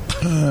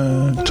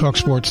 Talk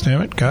sports,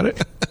 damn it. Got it?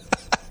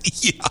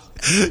 Yeah.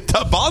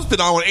 Bob's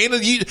been on one. Anna,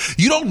 you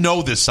don't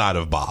know this side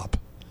of Bob.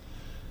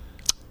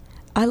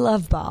 I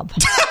love Bob.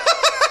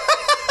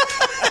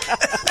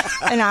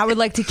 And I would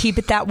like to keep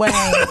it that way.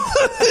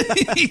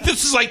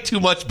 This is like too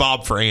much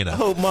Bob for Anna. I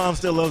hope Mom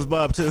still loves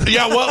Bob, too.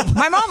 Yeah, well.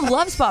 My mom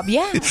loves Bob,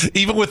 yeah.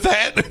 Even with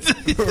that?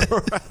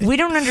 We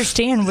don't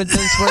understand what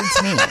those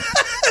words mean.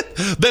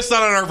 That's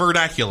not in our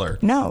vernacular.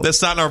 No.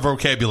 That's not in our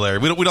vocabulary.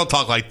 We don't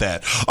talk like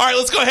that. All right,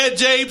 let's go ahead,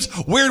 James.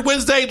 Weird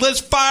Wednesday. Let's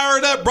fire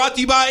it up. Brought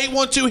to you by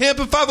 812-HEMP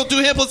and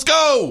 502-HEMP. Let's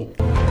go.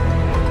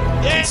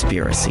 Yeah.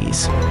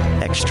 Conspiracies,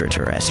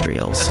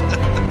 extraterrestrials,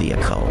 the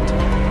occult.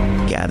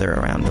 Gather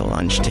around the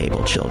lunch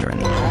table, children.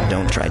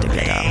 Don't try to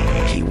get up.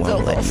 He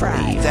won't let you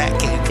leave.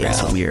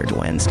 It's Weird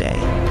Wednesday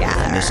with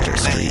Mr.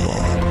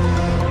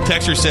 Strebel.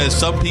 Texture says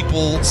some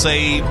people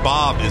say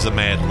Bob is a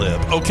mad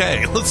lib.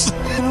 Okay, let's.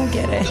 I don't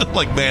get it.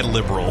 Like mad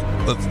liberal.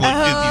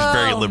 He's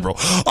very liberal.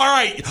 All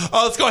right,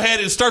 let's go ahead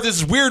and start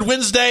this Weird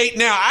Wednesday.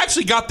 Now, I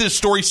actually got this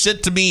story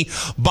sent to me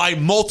by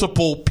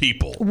multiple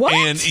people. What?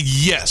 And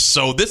yes,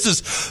 so this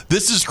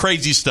is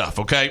crazy stuff.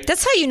 Okay,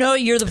 that's how you know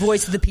you're the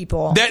voice of the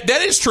people. That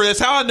is true. That's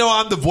how I know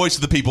I'm the voice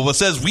of the people. It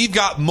says we've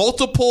got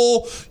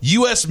multiple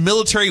U.S.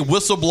 military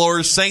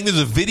whistleblowers saying there's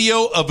a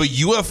video of a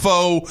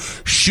UFO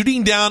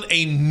shooting down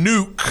a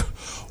nuke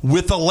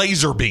with a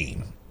laser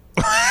beam.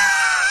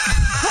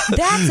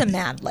 That's a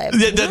Mad Lib.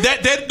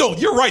 No,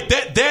 you're right.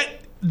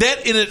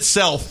 That in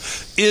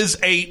itself is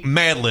a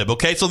Mad Lib.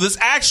 Okay, so this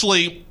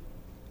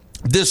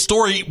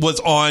story was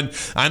on,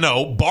 I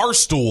know,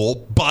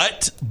 Barstool,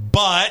 but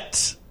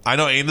I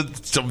know, Anna,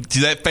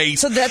 to that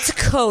face. So that's a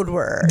code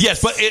word.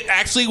 Yes, but it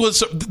actually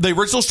was, the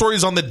original story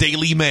is on the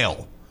Daily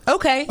Mail.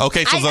 Okay.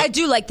 So I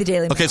do like the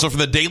Daily Mail. Okay, so from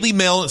the Daily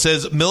Mail, it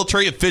says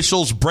military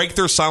officials break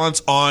their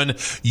silence on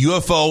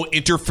UFO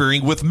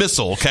interfering with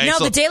missile. Okay. No,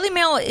 the Daily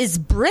Mail is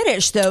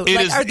British, though.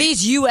 Are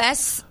these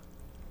U.S.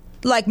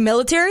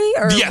 military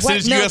or yes, it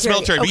is U.S.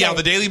 military. Okay. But yeah,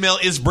 the Daily Mail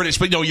is British.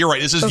 But no, you're right.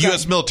 This is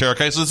U.S. military.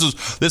 Okay, so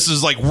this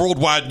is like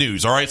worldwide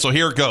news. All right, so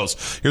here it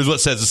goes. Here's what it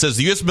says. It says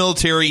the U.S.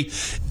 military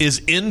is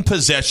in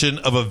possession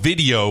of a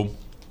video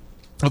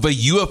of a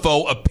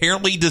UFO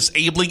apparently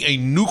disabling a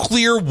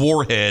nuclear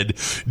warhead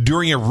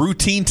during a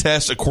routine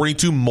test, according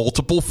to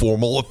multiple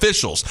formal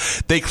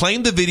officials. They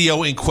claim the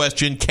video in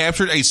question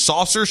captured a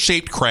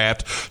saucer-shaped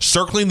craft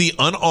circling the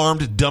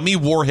unarmed dummy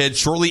warhead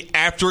shortly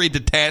after it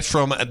detached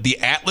from the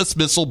Atlas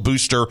missile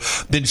booster,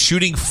 then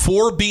shooting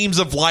 4 beams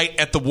of light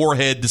at the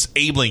warhead,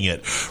 disabling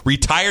it.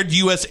 Retired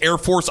U.S. Air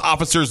Force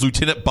officers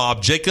Lieutenant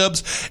Bob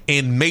Jacobs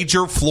and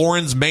Major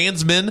Florence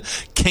Mansman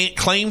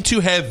claim to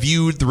have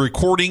viewed the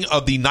recording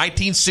of the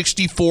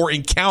 1964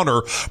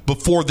 encounter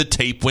before the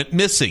tape went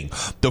missing.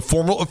 The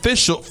former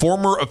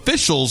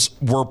officials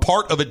were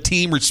part of a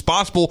team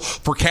responsible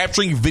for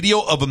capturing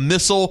video of a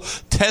missile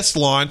test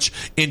launch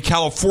in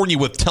California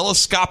with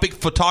telescopic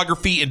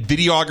photography and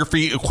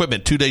videography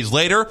equipment. 2 days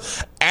later,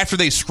 after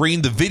they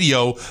screened the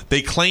video,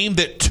 they claimed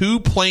that 2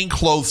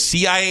 plainclothes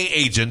CIA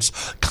agents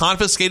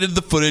confiscated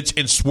the footage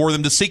and swore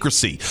them to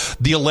secrecy.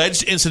 The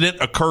alleged incident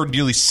occurred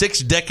nearly 6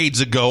 decades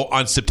ago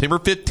on September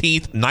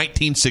 15th,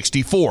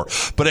 1964,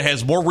 but it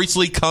has more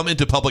recently come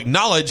into public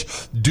knowledge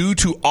due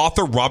to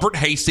author Robert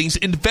Hastings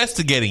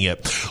investigating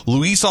it.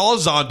 Luis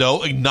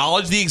Elizondo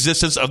acknowledged the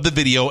existence of the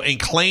video and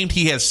claimed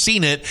he has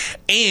seen it,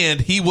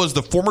 and he was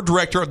the former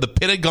director of the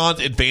Pentagon's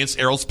Advanced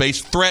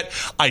Aerospace Threat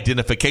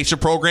Identification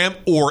Program,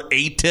 or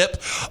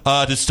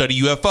ATIP, to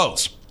study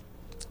UFOs.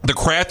 The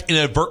craft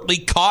inadvertently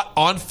caught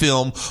on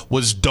film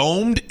was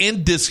domed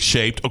and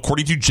disc-shaped,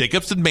 according to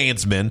Jacobs and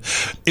Mansman.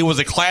 It was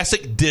a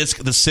classic disc.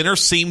 The center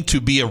seemed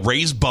to be a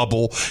raised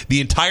bubble. The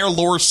entire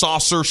lower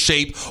saucer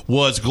shape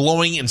was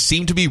glowing and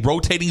seemed to be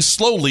rotating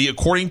slowly,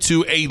 according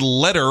to a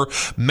letter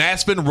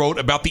Mansman wrote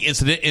about the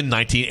incident in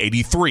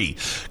 1983.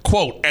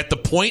 Quote, at the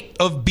point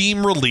of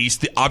beam release,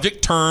 the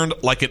object turned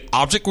like an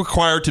object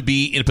required to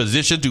be in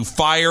position to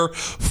fire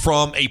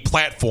from a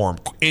platform.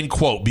 End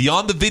quote.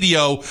 Beyond the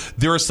video,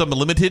 there is some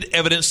limited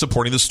evidence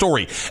supporting the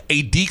story.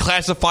 A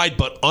declassified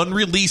but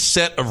unreleased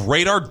set of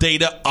radar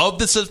data of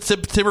the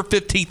September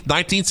 15th,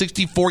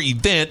 1964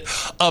 event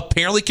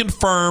apparently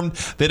confirmed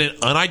that an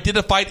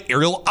unidentified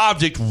aerial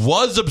object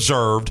was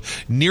observed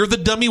near the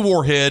dummy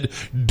warhead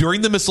during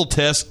the missile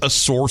test, a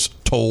source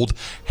told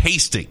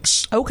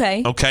Hastings.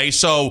 Okay,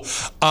 so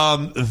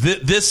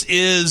this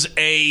is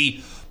a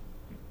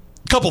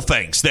couple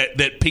things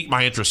that piqued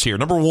my interest here.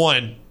 Number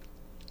one,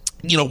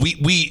 you know,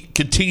 we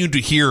continue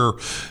to hear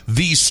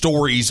these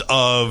stories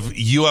of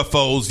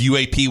UFOs,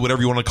 UAP,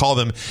 whatever you want to call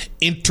them,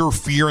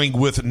 interfering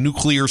with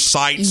nuclear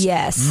sites,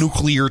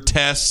 nuclear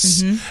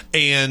tests,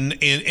 and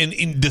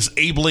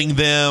disabling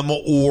them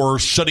or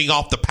shutting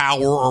off the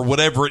power or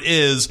whatever it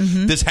is.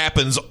 This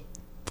happens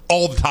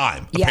all the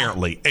time,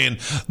 apparently. And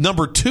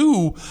number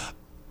two,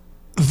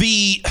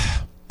 these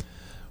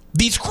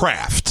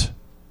craft.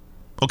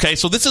 Okay,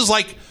 so this is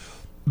like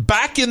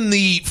back in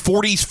the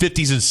 40s,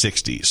 50s, and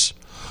 60s.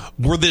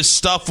 Where this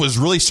stuff was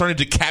really starting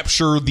to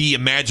capture the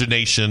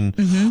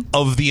imagination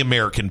of the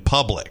American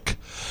public.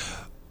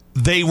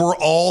 They were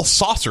all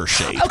saucer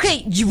shaped.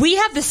 Okay, we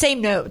have the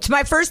same notes.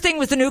 My first thing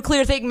was the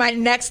nuclear thing. My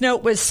next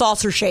note was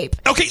saucer shape.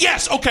 Okay,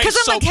 yes, okay. Because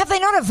I'm like, have they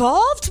not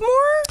evolved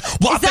more?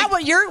 Well, is that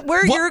what you're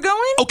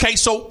going? Okay,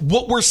 so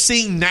what we're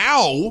seeing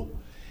now,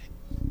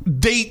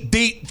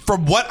 they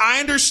from what I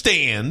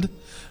understand,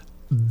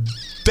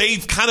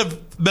 they've kind of,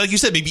 like you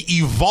said, maybe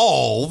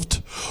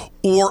evolved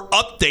or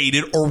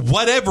updated or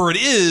whatever it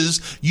is.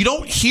 You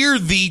don't hear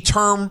the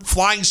term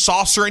flying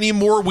saucer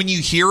anymore when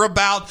you hear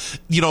about,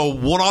 you know,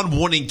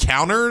 one-on-one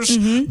encounters.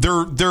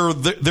 They're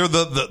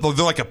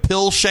like a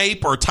pill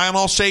shape or a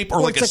Tylenol shape or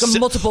like a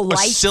multiple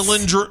lights.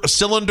 A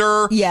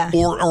cylinder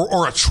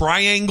or a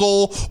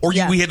triangle, or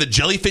we had the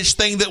jellyfish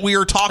thing that we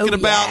were talking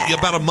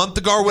about a month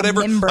ago or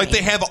whatever. Like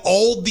they have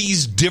all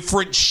these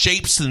different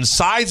shapes and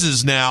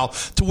sizes now,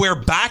 to where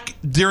back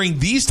during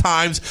these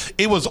times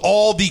it was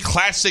all the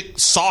classic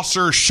saucer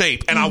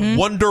shape, and I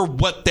wonder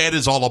what that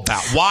is all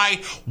about.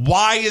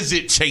 Why is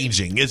it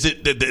changing? Is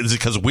it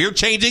because we're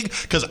changing?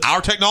 Because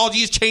our technology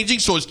is changing,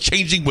 so it's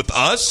changing with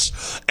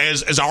us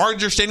as our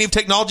understanding of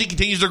technology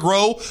continues to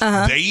grow.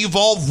 They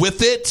evolve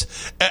with it.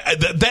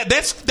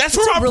 That's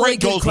where my brain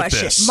goes with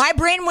this. My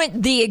brain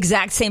went the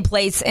exact same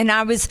place, and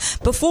I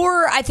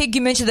think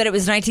you mentioned that it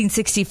was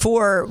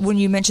 1964 when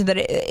you mentioned that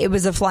it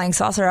was a flying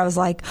saucer. I was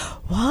like,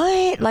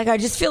 what? Like, I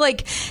just feel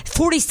like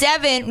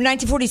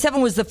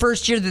 1947 was the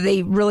first year that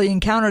they really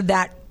encountered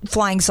that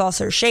flying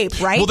saucer shape,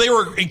 right? Well, they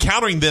were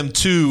encountering them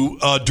too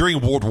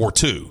during World War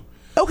II.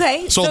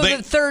 Okay, so the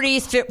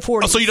 30s,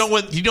 40s. So you know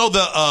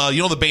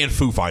the band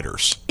Foo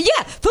Fighters?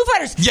 Yeah, Foo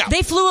Fighters. Yeah,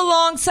 they flew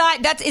alongside.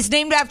 It's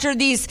named after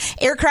these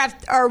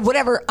aircraft or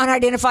whatever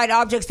unidentified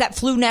objects that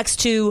flew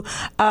next to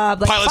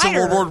pilots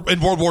in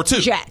World War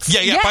II. Jets.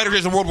 Yeah, fighter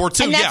jets in World War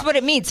II. And that's what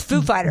it means,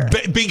 Foo Fighter.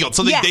 Bingo.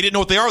 So they didn't know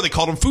what they are. They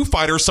called them Foo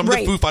Fighters. Some of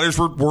the Foo Fighters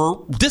were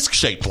disc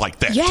shaped like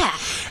that. Yeah.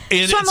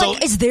 So I'm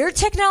like, is their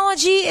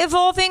technology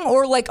evolving,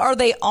 or like are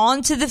they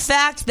on to the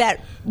fact that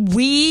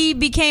we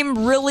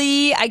became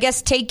really, I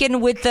guess,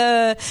 taken with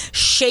the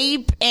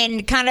shape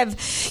and kind of,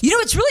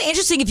 it's really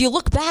interesting if you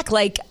look back,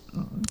 like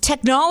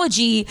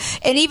technology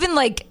and even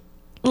like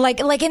like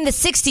in the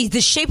 60s,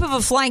 the shape of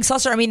a flying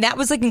saucer, I mean, that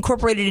was like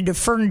incorporated into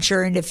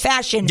furniture, into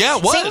fashion. Yeah,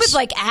 it was. Same with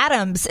like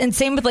atoms and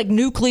same with like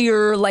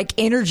nuclear like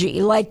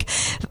energy, like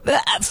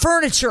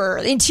furniture,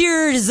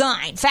 interior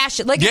design,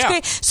 fashion. Like, it's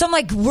great. So I'm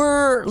like,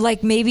 we're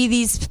like maybe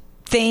these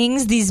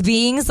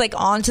beings like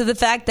onto the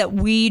fact that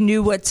we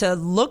knew what to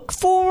look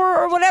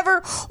for or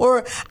whatever,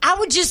 or I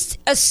would just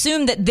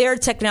assume that their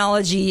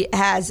technology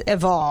has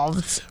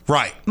evolved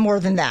right more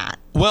than that.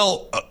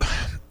 Well,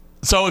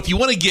 so if you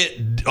want to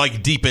get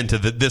like deep into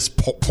this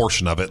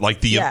portion of it,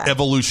 like the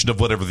evolution of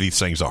whatever these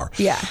things are,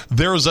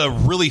 there's a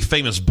really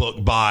famous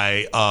book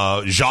by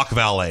Jacques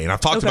Vallée, and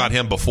I've talked about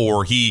him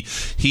before.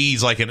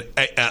 He's like an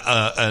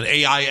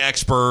AI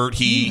expert.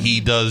 He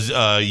does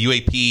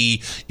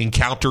UAP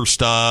encounter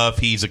stuff.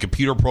 He's a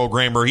computer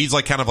programmer. He's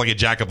like kind of like a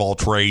jack of all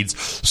trades.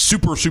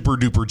 Super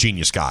duper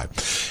genius guy.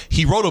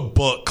 He wrote a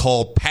book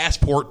called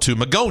Passport to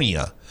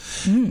Magonia.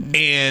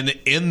 And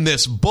in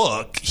this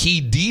book, he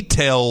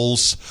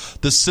details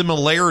the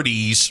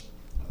similarities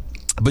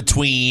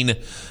between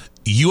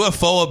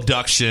UFO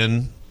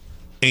abduction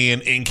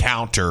and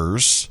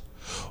encounters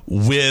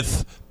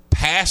with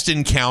past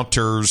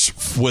encounters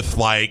with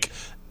like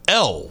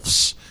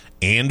elves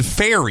and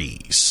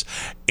fairies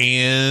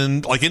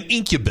and like an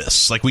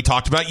incubus, like we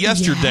talked about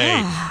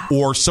yesterday,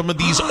 or some of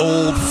these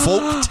old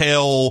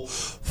folktale.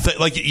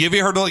 Like, you ever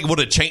heard of like what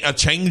a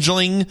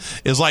changeling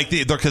is like?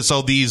 Because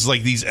so these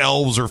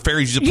elves or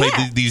fairies used to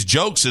play these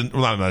jokes, and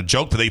well, not a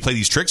joke, but they play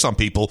these tricks on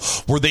people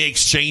where they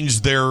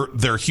exchange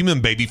their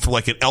human baby for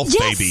like an elf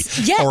baby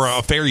or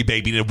a fairy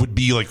baby, and it would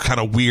be like kind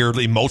of weird,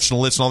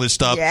 emotionalist, and all this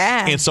stuff.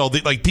 And so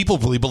like people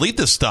really believe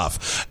this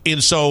stuff,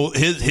 and so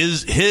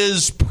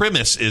his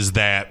premise is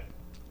that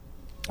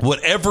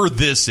whatever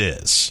this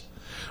is,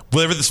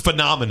 whatever this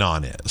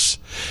phenomenon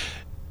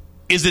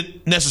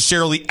isn't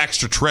necessarily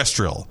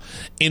extraterrestrial.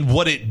 And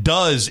what it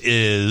does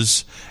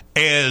is,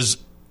 as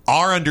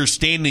our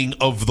understanding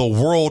of the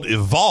world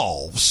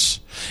evolves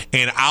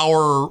and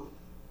our,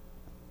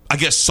 I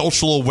guess,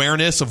 social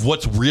awareness of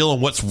what's real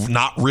and what's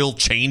not real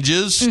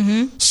changes,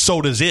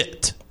 so does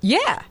it.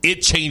 Yeah.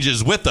 It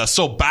changes with us.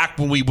 So back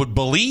when we would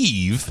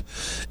believe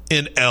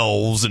in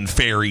elves and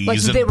fairies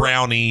like and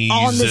brownies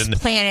on this and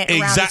planet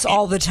around us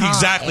all the time.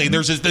 Exactly. And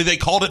they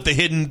called it the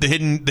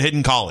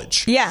hidden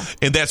college. Yeah.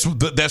 And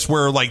that's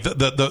where like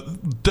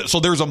so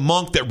there's a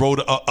monk that wrote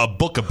a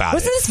book about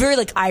Wasn't this very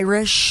like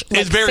Irish?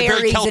 Like it's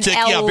very Celtic.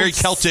 Yeah, very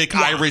Celtic,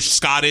 Irish,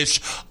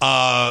 Scottish,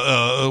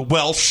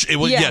 Welsh. It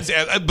was yes,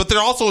 but they're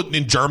also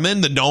in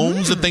German, the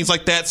gnomes and things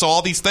like that. So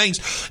all these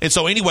things. And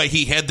so anyway,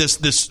 he had this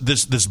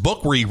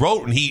book where he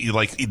wrote, and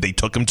they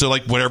took him to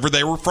like wherever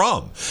they were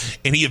from,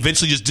 and he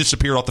eventually just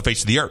disappeared off the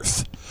face of the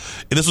earth.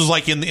 And this was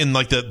like in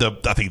like the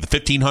I think the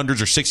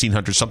 1500s or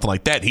 1600s, something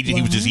like that. He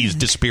just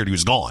disappeared. He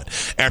was gone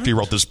after he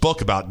wrote this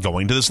book about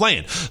going to this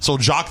land. So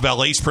Jacques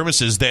Vallée's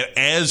premise is that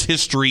as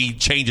history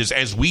changes,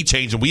 as we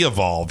change and we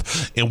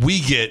evolve and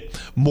we get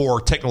more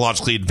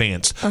technologically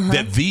advanced,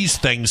 that these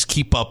things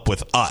keep up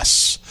with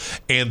us,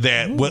 and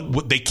that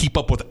what they keep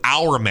up with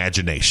our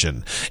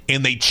imagination,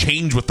 and they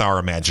change with our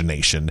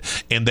imagination,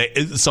 and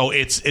so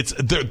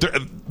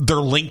they're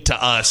linked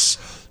to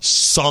us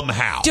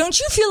somehow. Don't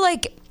you feel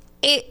like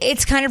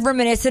it's kind of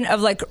reminiscent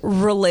of like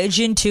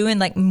religion too, and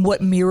like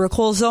what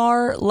miracles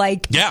are?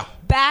 Like,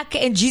 back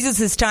in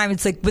Jesus' time,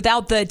 it's like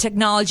without the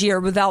technology or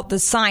without the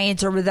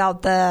science or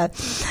without the,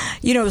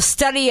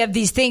 study of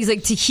these things,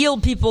 like to heal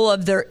people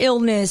of their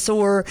illness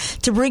or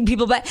to bring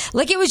people back,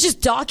 like it was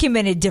just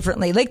documented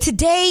differently. Like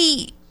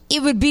today,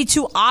 it would be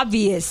too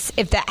obvious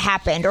if that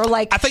happened, or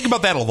like I think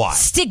about that a lot.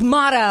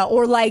 Stigmata,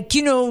 or like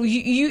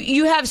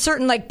you have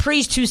certain like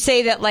priests who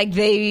say that like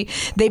they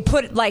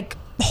put like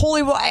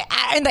holy water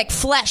and like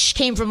flesh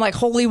came from like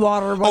holy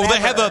water or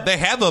whatever. They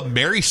have a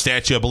Mary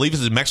statue, I believe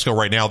it's in Mexico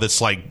right now,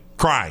 that's like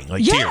crying,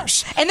 like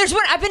tears. And there's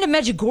one, I've been to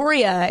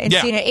Medjugorje and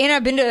seen it, and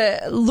I've been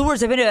to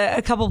Lourdes, I've been to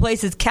a couple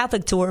places,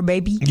 Catholic tour,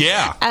 baby.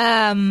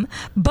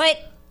 But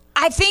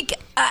I think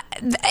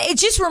it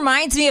just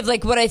reminds me of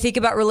like what I think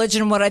about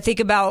religion, what I think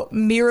about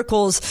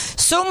miracles.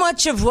 So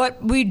much of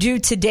what we do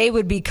today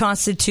would be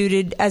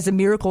constituted as a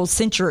miracle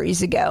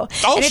centuries ago.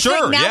 Oh, and it's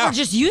sure, like now we're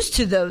just used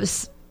to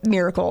those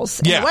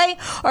miracles in a way,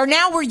 or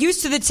now we're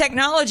used to the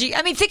technology.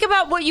 I mean, think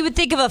about what you would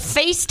think of a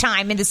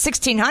FaceTime in the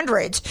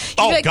 1600s. You'd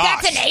be like,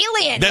 that's an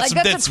alien. That's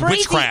crazy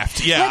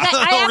witchcraft. Yeah, like,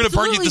 I we're going to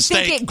burn you at the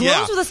stake. Think it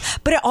grows with us.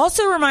 But it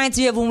also reminds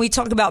me of when we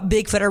talk about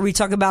Bigfoot, or we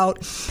talk about,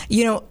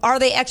 are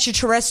they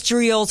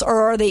extraterrestrials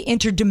or are they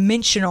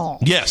interdimensional?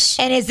 Yes.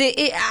 And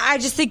I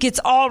just think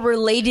it's all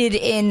related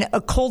in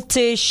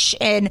occultish,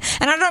 and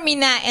I don't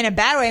mean that in a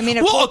bad way. I mean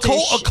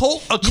occultish.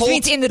 Occult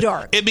means in the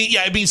dark.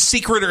 It means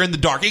secret or in the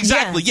dark.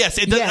 Exactly. Yes.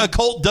 It does.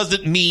 Occult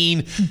doesn't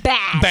mean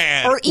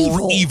bad or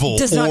evil.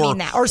 Does not mean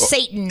that, or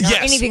Satan, or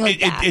anything like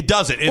that. It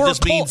doesn't. It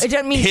just means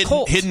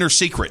hidden or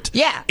secret.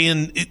 Yeah.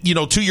 And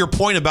to your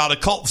point about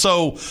occult,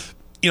 so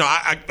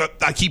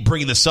I keep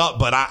bringing this up,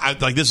 but I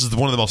like this is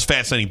one of the most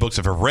fascinating books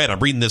I've ever read. I'm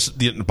reading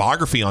the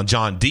biography on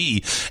John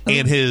Dee,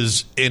 and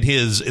his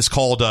it's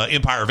called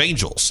Empire of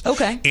Angels.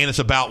 Okay, and it's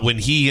about when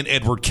he and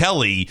Edward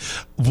Kelly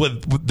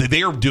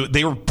they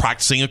were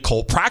practicing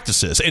occult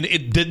practices, and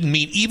it didn't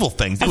mean evil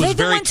things. Are they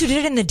the ones who did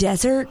it in the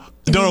desert?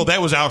 No,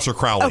 that was Aleister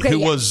Crowley, okay, who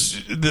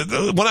was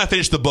when I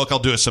finish the book, I'll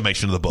do a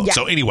summation of the book. Yeah.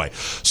 So anyway,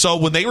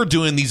 when they were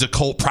doing these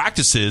occult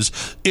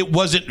practices, it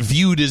wasn't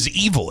viewed as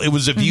evil. It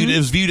was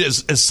viewed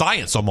as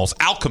science, almost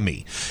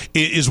alchemy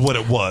is what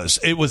it was.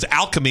 It was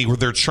alchemy where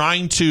they're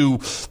trying to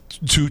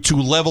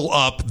level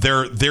up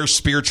their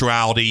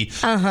spirituality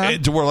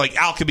to where like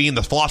alchemy and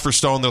the Philosopher's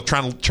Stone, they're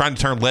trying to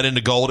turn lead into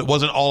gold. It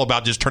wasn't all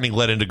about just turning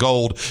lead into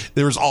gold.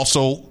 There was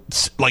also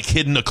like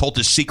hidden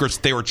occultist secrets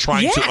they were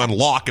trying to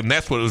unlock, and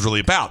that's what it was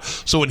really about.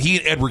 So when he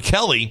and Edward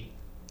Kelly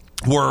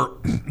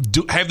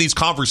have these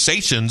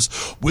conversations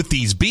with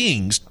these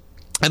beings,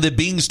 and the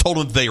beings told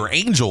them they were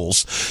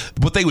angels,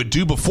 what they would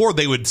do before,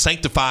 they would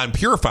sanctify and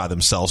purify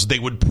themselves. They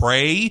would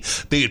pray.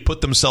 They would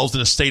put themselves in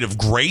a state of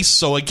grace.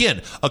 So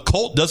again,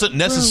 occult doesn't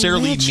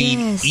necessarily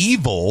mean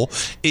evil.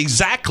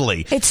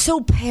 Exactly. It's so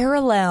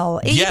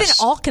parallel. Even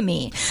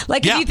alchemy.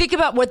 Like if you think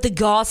about what the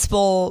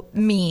gospel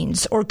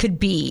means or could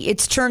be,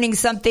 it's turning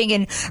something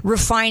and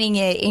refining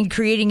it and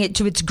creating it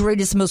to its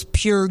greatest, most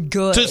pure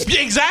good.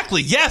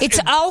 Exactly. Yes. It's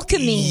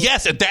alchemy.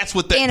 Yes. And that's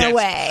what in a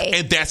way.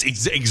 And that's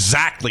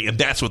exactly. And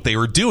that's what they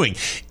were doing.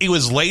 It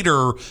was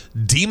later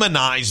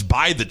demonized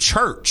by the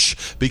church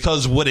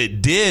because what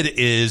it did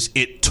is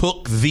it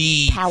took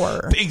the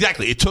power.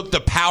 Exactly. It took the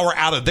power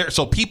out of there.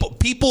 So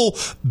people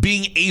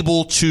being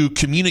able to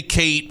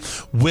communicate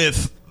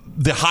with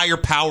the higher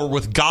power,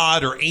 with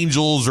God or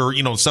angels, or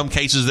in some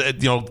cases,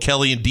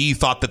 Kelly and Dee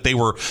thought that they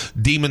were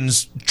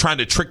demons trying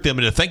to trick them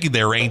into thinking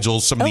they were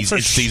angels. Some of these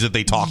entities that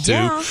they talked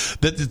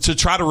to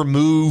try to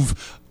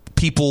remove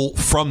people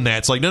from that.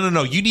 It's like,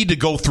 no, you need to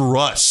go through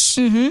us.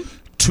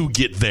 To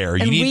get there,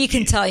 and we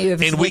can tell you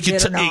if it's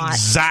legit or not.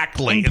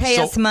 Exactly, and pay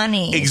us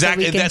money.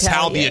 Exactly, so and that's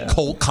how the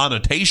occult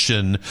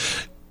connotation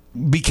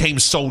became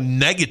so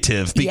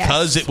negative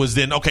because it was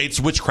then it's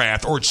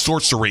witchcraft or it's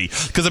sorcery.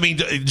 Because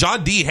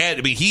John Dee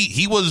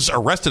he was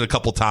arrested a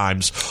couple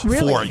times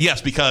for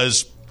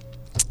because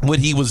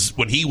when he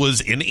was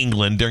in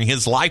England during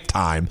his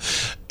lifetime,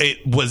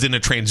 it was in a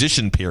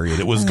transition period.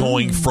 It was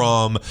going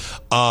from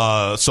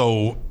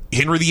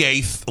Henry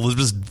VIII,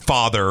 Elizabeth's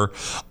father,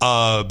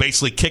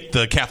 basically kicked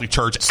the Catholic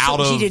Church out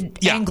of... He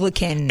did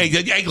Anglican.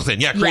 Created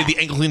the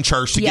Anglican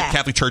Church to get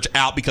Catholic Church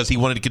out because he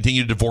wanted to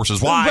continue to divorce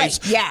his wives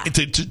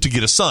to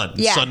get a son.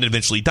 His son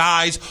eventually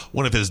dies.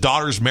 One of his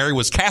daughters, Mary,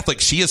 was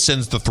Catholic. She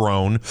ascends the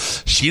throne.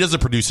 She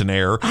doesn't produce an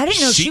heir. I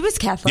didn't know she was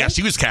Catholic. Yeah,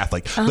 she was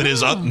Catholic. But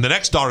the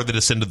next daughter that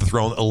ascended the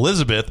throne,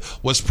 Elizabeth,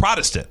 was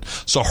Protestant.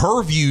 So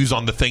her views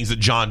on the things that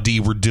John Dee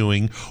were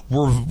doing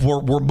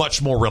were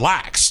much more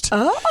relaxed.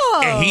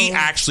 And he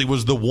actually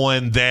was the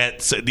one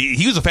that said,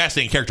 he was a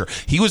fascinating character.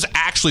 He was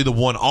actually the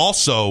one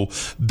also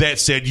that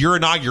said your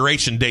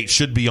inauguration date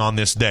should be on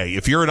this day.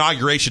 If your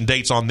inauguration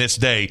date's on this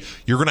day,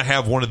 you're going to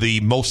have one of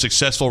the most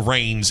successful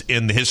reigns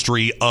in the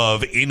history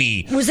of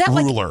any ruler. Was that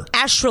like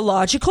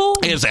astrological?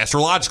 It was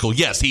astrological.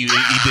 Yes, he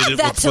did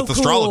it with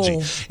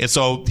astrology, and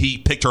so he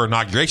picked her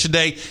inauguration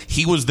day.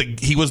 He was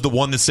the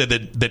one that said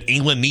that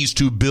England needs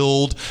to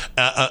build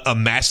a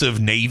massive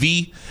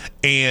navy,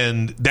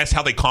 and that's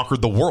how they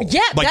conquered the world.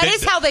 Yeah, that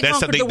is how they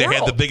conquered the world. They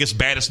had the biggest,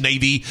 baddest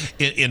navy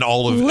in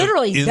all of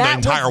literally in the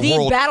entire was the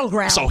world.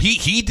 Battleground. So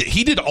he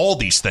did all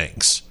these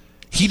things.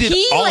 He did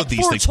all of these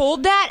things. He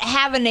foretold that,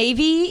 have a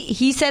navy.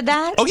 He said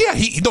that. Oh yeah,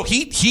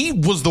 he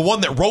was the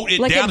one that wrote it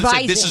down and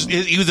said this is.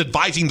 He was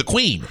advising the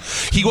queen.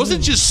 He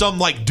wasn't just some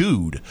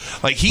dude.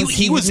 Like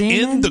he was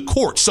in the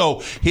court.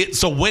 So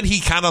when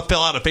he kind of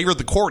fell out of favor with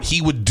the court,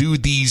 he would do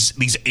these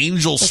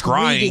angel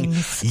scrying.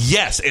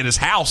 Yes, in his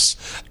house,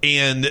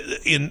 and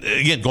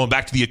again going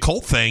back to the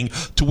occult thing,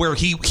 to where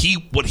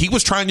what he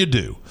was trying to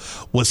do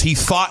was he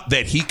thought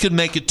that he could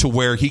make it to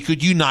where he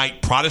could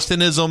unite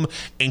Protestantism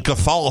and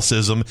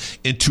Catholicism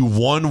into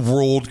one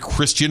world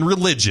Christian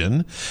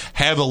religion,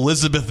 have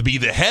Elizabeth be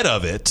the head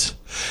of it,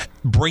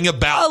 bring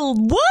about a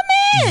woman.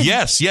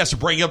 Yes,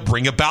 bring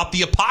about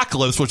the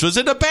apocalypse, which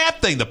wasn't a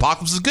bad thing. The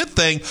apocalypse is a good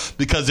thing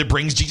because it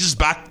brings Jesus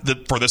back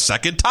for the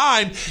second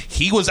time.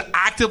 He was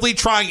actively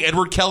trying.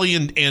 Edward Kelly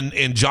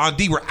and John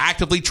Dee were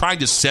actively trying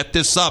to set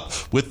this up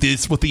with the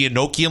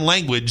Enochian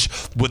language,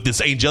 with this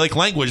angelic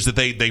language that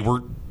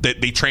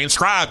they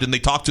transcribed, and they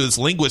talked to this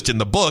linguist in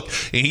the book,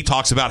 and he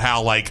talks about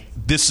how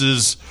this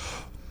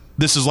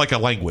is like a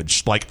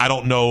language. Like, I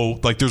don't know,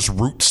 there's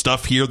root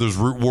stuff here, there's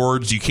root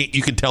words. You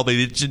can tell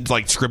they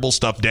didn't scribble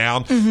stuff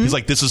down. He's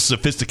like, this is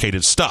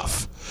sophisticated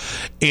stuff.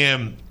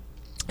 And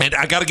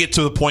I got to get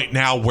to the point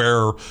now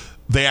where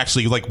they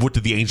actually, like, what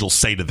did the angels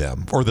say to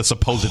them, or the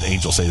supposed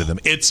angel say to them?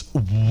 It's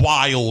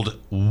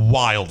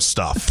wild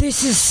stuff.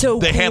 This is so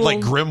They cool. had, like,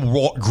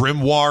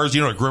 grimoires.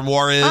 You know what a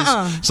grimoire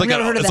is? It's like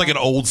Never heard of like that.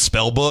 an old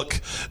spell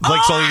book.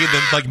 Like, so in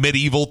the, like,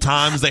 medieval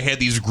times, they had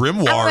these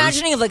grimoires. I'm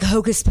imagining of like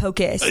Hocus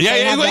Pocus.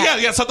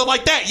 Yeah, something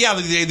like that. Yeah,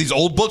 they had these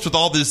old books with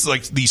all this,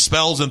 like, these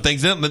spells and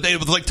things in them. They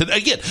was like, to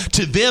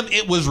them,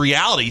 it was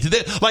reality. To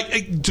them,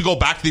 like, to go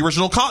back to the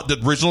original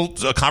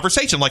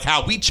conversation, like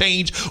how we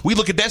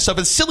look at that stuff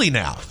as silly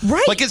now.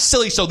 Right. Like, it's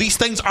silly. So these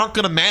things aren't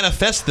going to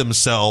manifest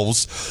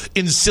themselves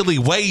in silly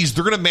ways.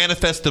 They're going to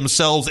manifest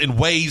themselves in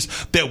ways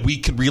that we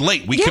can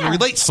relate. We can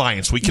relate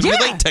science. We can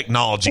relate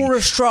technology. Or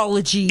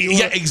astrology.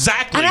 Yeah,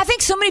 exactly. And I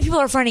think so many people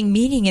are finding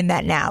meaning in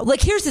that now.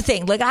 Like, here's the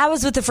thing. Like, I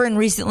was with a friend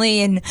recently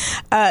and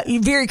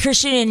very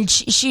Christian, and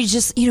she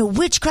just,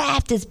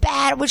 witchcraft is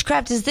bad.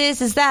 Witchcraft is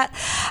this, is that.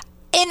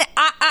 And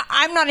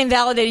I'm not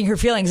invalidating her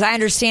feelings. I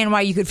understand why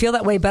you could feel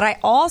that way, but I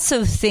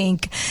also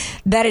think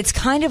that it's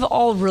kind of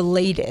all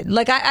related.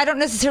 Like, I don't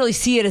necessarily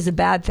see it as a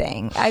bad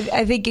thing.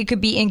 I think it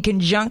could be in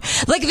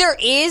conjunction. Like,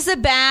 there's a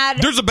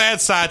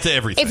bad side to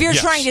everything. if you're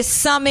trying to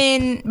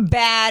summon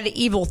bad,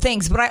 evil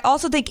things. But I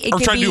also think it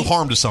could trying be, to do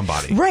harm to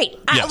somebody. Right.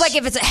 Yes. Like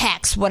if it's a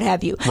hex, what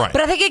have you. Right.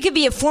 But I think it could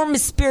be a form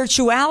of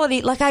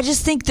spirituality. Like, I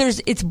just think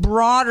it's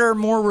broader,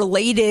 more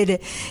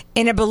related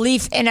in a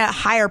belief in a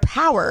higher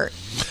power.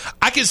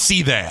 I can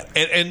see that,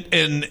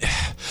 and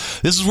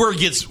this is where it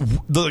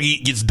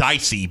gets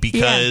dicey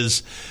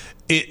because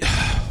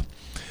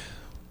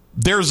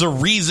there's a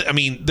reason. I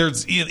mean,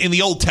 there's in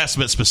the Old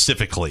Testament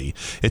specifically,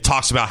 it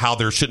talks about how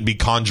there shouldn't be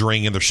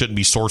conjuring and there shouldn't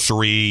be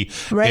sorcery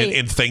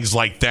and things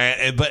like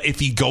that. But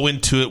if you go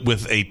into it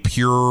with a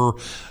pure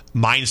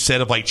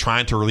mindset of like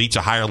trying to reach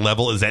a higher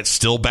level, is that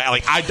still bad?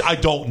 Like, I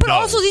don't know. But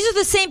also, these are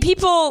the same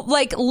people,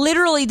 like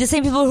literally the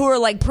same people who are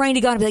like praying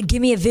to God and be like,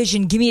 give me a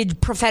vision, give me a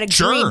prophetic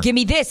dream, give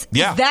me this.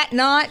 Yeah. Is that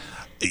not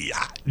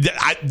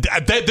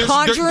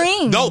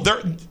conjuring?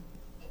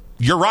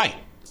 You're right.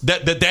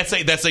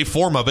 That's a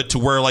form of it, to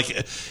where like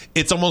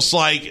it's almost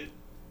like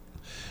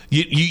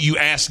you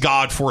ask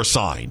God for a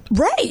sign,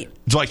 right?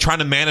 It's like trying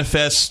to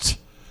manifest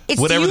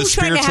whatever the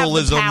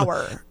spiritualism. To have the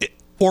power.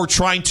 Or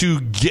trying to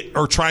get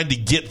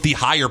the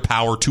higher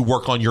power to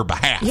work on your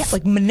behalf. Yeah,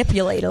 like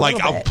manipulate a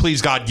little bit.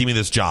 Please God, give me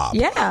this job.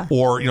 Yeah.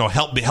 Or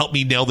help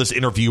me nail this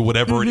interview,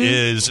 whatever it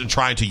is, and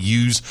trying to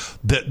use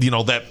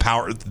that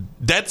power.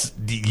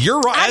 You're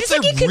right.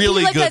 That's a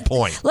really good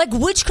point. Like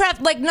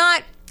witchcraft, like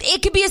not.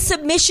 It could be a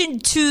submission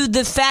to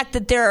the fact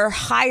that there are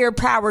higher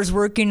powers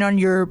working on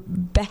your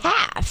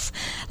behalf.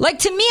 Like,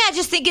 to me, I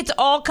just think it's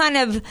all kind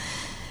of.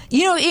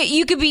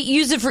 You could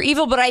use it for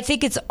evil, but I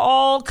think it's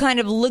all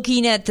kind of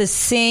looking at the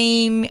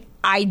same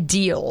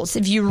ideals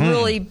if you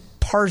really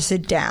parse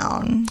it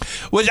down.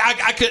 Well,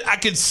 I'd have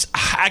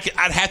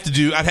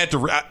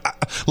to.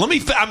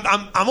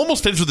 I'm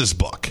almost finished with this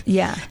book.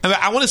 Yeah,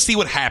 I want to see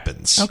what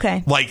happens.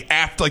 Okay, like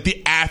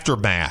the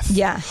aftermath.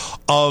 Yeah.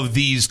 Of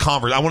these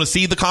conversations. I want to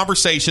see the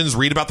conversations,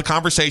 read about the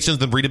conversations,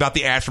 then read about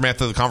the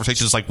aftermath of the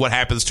conversations, like what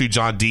happens to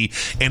John Dee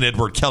and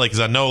Edward Kelly, because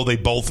I know they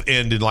both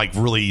end in like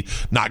really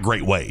not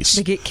great ways.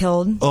 They get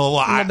killed. Oh,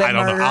 I don't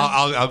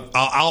know.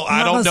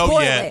 I don't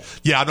know yet.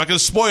 Yeah, I'm not going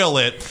to spoil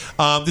it.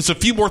 There's a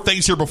few more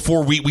things here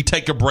before we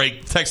take a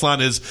break. Text line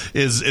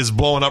is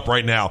blowing up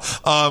right now.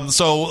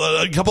 So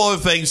a couple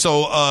other things.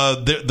 So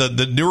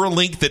the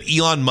Neuralink that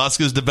Elon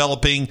Musk is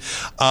developing.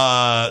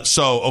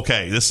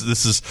 This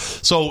is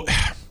so.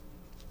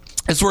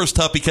 It's where it's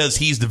tough because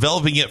he's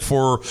developing it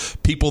for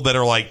people that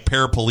are like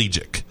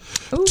paraplegic.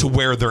 Ooh. To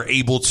where they're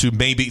able to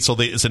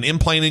it's an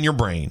implant in your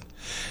brain.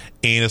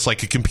 And it's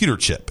like a computer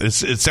chip. It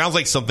sounds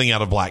like something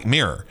out of Black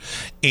Mirror.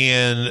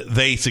 And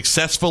they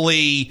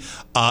successfully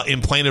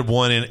implanted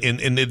one,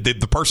 and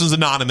the person's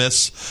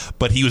anonymous,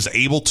 but he was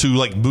able to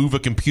like move a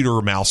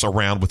computer mouse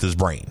around with his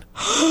brain.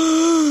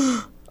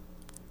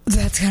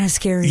 That's kind of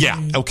scary.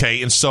 Yeah.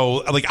 Okay. And so,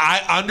 like,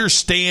 I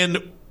understand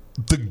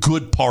the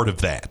good part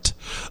of that,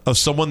 of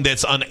someone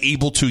that's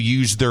unable to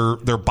use their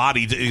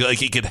body,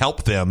 like it could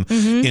help them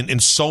in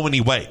so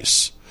many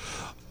ways.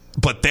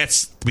 But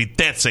that's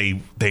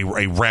a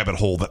rabbit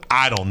hole that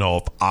I don't know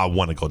if I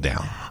want to go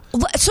down.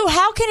 So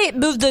how can it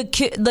move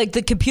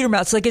the computer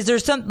mouse? Like, is there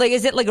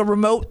is it like a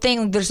remote thing?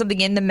 Like, there's something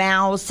in the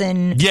mouse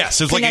and yes,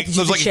 there's like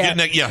here let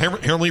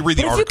me read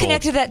the article. If you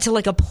connected that to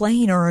like a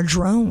plane or a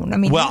drone, I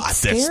mean, that's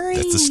scary.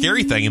 That's the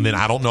scary thing. And then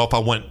I don't know if I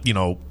want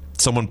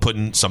someone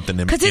putting something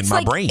in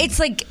my brain. It's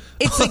like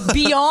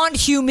beyond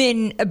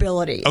human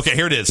ability. Okay,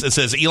 here it is. It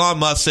says Elon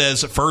Musk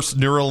says first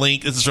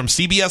Neuralink. This is from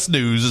CBS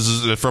News. This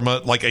is from a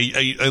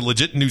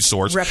legit news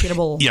source.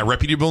 Reputable. Yeah,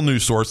 reputable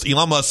news source.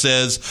 Elon Musk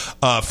says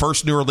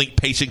first Neuralink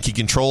patient can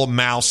control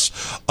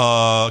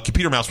a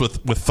computer mouse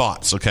with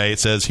thoughts. Okay, it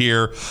says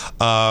here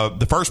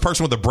the first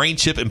person with a brain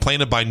chip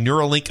implanted by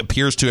Neuralink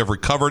appears to have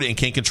recovered and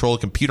can control a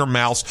computer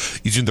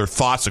mouse using their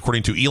thoughts,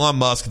 according to Elon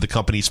Musk, the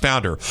company's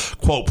founder.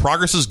 Quote,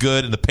 progress is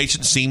good and the patient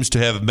patient seems to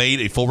have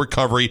made a full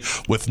recovery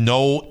with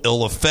no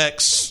ill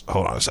effects.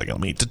 Hold on a second.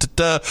 Let me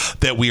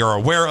that we are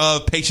aware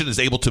of. Patient is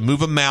able to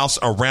move a mouse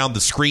around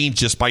the screen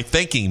just by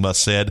thinking,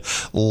 Musk said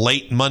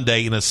late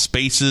Monday in a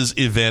Spaces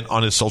event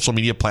on his social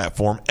media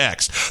platform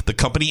X. The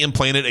company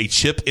implanted a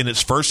chip in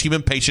its first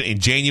human patient in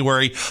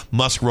January,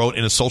 Musk wrote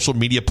in a social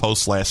media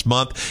post last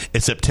month.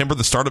 In September,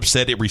 the startup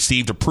said it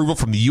received approval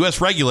from the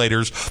U.S.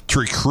 regulators to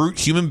recruit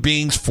human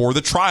beings for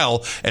the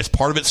trial as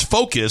part of its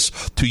focus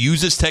to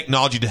use this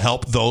technology to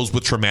help those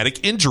with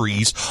traumatic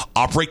injuries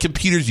operate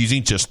computers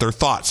using just their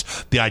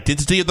thoughts. The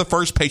identity of the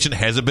first patient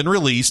hasn't been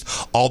released,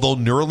 although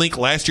Neuralink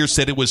last year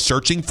said it was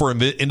searching for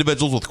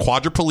individuals with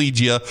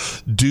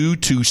quadriplegia due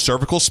to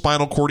cervical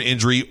spinal cord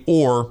injury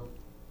or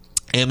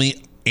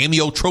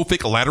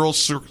amyotrophic lateral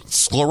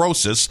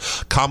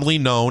sclerosis, commonly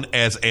known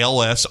as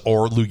ALS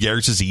or Lou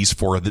Gehrig's disease,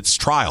 for its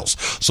trials.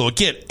 So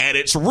again, at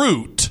its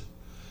root,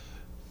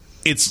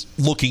 it's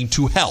looking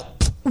to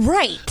help.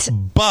 Right.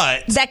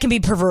 But that can be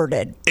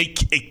perverted.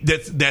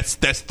 That's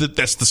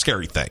the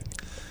scary thing.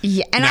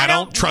 Yeah, and I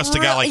don't trust a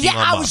guy like Elon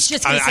Musk. I was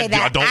just going to say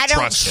that. I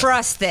don't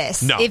trust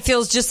this. No. It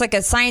feels just like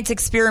a science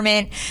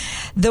experiment.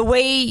 The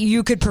way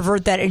you could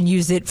pervert that and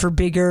use it for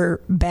bigger,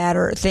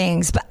 badder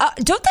things. But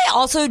don't they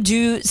also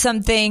do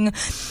something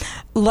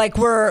like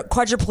where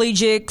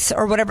quadriplegics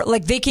or whatever,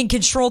 like they can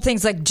control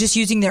things like just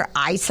using their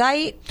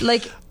eyesight?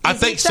 Like, I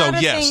think so,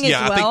 yes.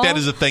 Yeah, I think that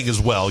is a thing as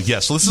well.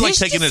 Yes. So this is like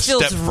taking a step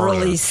further. This feels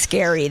really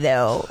scary,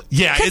 though.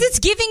 Yeah. Because it's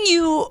giving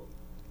you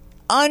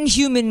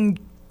unhuman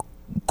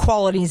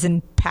qualities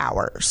and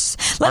powers.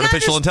 Like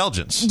artificial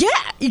intelligence. Yeah,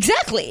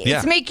 exactly. Yeah.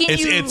 It's making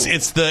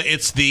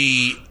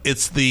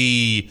it's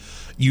the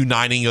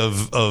uniting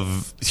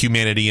of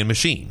humanity and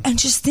machine. And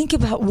just think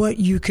about what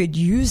you could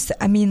use.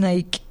 I mean,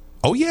 like,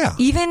 oh yeah,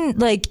 even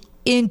like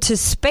into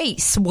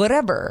space,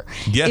 whatever.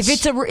 Yes.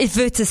 If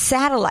it's a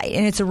satellite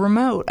and it's a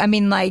remote, I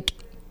mean, like,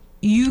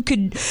 you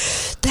could.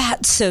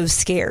 That's so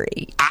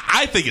scary.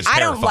 I think it's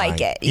terrifying. I don't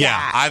like it.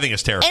 Yeah, I think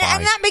it's terrifying.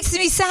 And that makes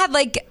me sad.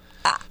 Like,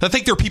 I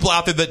think there are people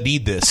out there that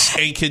need this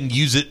and can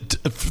use it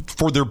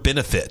for their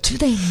benefit. Do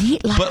they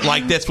need? But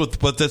like that's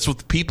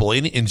with people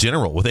in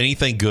general. With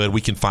anything good, we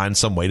can find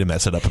some way to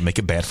mess it up and make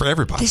it bad for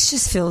everybody. This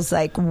just feels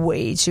like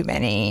way too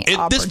many.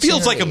 This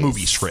feels like a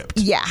movie script.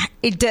 Yeah,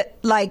 it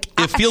feels like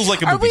a movie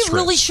script. Are we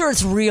really sure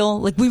it's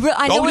real? Like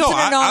I know it's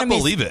an anonymous I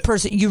believe it.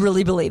 person. You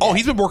really believe it? Oh,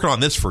 he's been working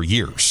on this for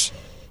years.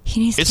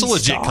 It's a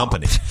legit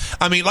company.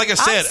 I mean, like I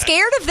said, I'm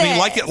scared of that. I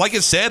mean, like I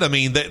said, I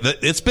mean,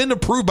 it's been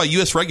approved by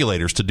U.S.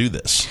 regulators to do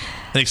this,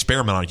 an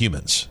experiment on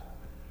humans.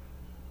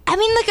 I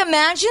mean, like,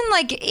 imagine,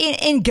 like,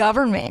 in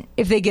government,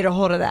 if they get a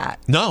hold of that.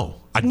 No,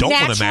 I don't want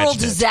to imagine natural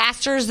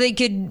disasters. They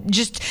could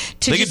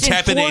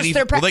tap into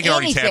anything. They could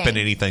already tap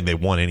into anything they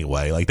want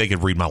anyway. Like, they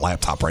could read my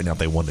laptop right now if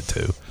they wanted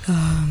to.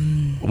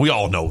 We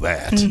all know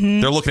that. Mm-hmm.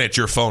 They're looking at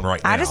your phone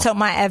right now. I just hope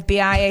my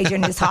FBI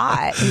agent is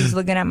hot. Who's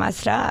looking at my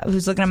stuff?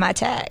 Who's looking at my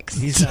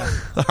texts? He's not.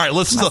 All right,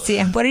 let's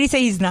see. What did he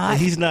say? He's not.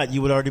 He's not.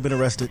 You would already been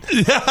arrested.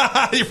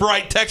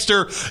 Right,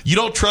 Texter. You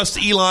don't trust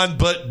Elon,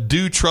 but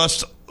do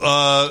trust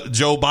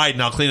Joe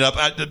Biden. I'll clean it up.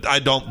 I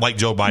don't like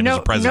Joe Biden as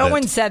a president. No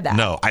one said that.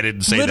 No, I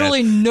didn't say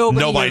Literally that.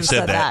 Nobody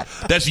said that.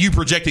 That's you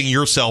projecting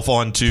yourself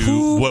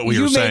onto what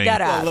we were saying. You made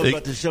that up. I love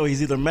about the show.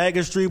 He's either MAGA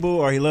Streeble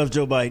or he loves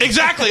Joe Biden.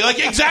 Exactly.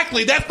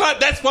 Exactly.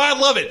 That's why I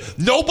love it.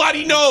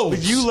 Nobody knows.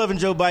 But you loving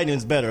Joe Biden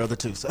is better. Other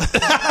two. So.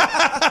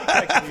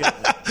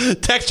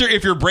 Texter,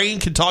 if your brain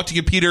can talk to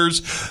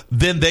computers,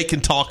 then they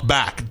can talk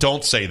back.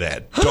 Don't say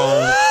that.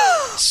 Don't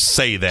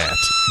say that.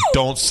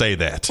 Don't say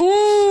that.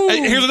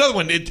 Here's another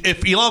one.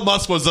 If Elon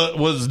Musk was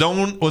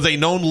a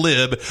known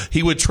lib,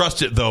 he would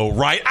trust it though,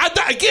 right? I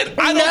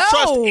don't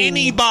trust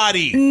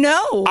anybody.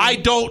 No, I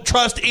don't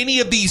trust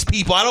any of these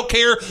people. I don't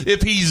care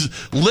if he's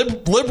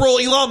liberal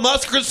Elon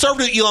Musk or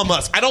conservative Elon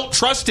Musk. I don't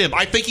trust him.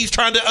 I think he's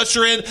trying to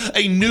usher in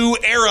a new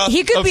era of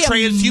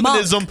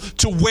transhumanism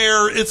to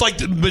where it's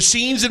like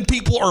machines and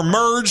people are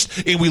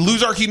merged and we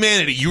lose our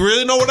humanity. You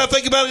really know what I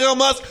think about Elon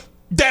Musk?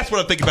 That's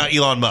what I think about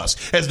Elon Musk.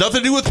 It has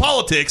nothing to do with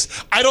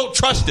politics. I don't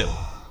trust him.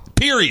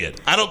 Period.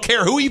 I don't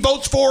care who he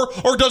votes for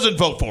or doesn't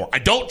vote for. I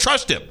don't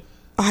trust him.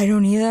 I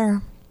don't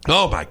either.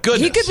 Oh, my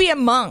goodness. He could be a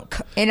monk,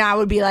 and I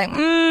would be like,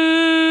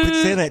 Quit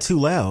saying that too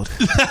loud.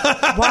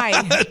 Why?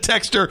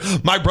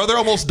 Texter, my brother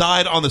almost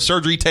died on the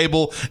surgery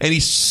table, and he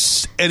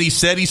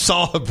said he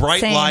saw a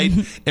bright light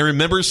and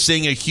remembers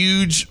seeing a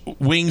huge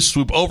wing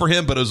swoop over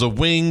him, but it was a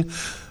wing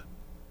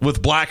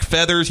with black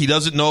feathers. He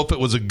doesn't know if it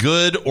was a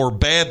good or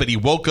bad, but he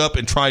woke up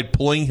and tried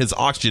pulling his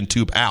oxygen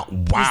tube out.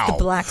 Wow. It's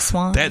the black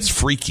swan. That's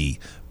freaky.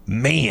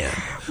 Man.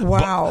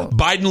 Wow.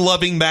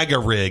 Biden-loving MAGA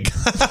rig.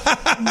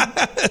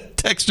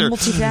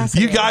 Texter,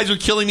 you guys are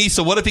killing me.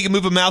 So what if he can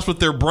move a mouse with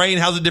their brain?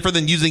 How's it different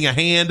than using a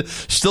hand?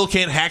 Still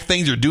can't hack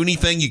things or do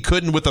anything you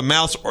couldn't with a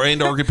mouse or a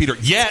computer.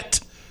 Yet.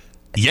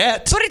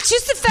 But it's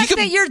just the fact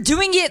that you're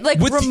doing it like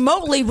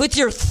remotely with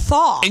your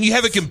thoughts. And you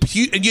have a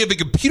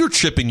computer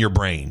chip in your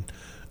brain.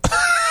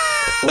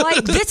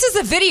 Like, this is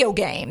a video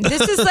game.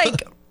 This is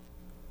like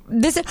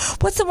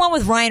what's the one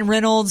with Ryan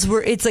Reynolds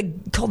where it's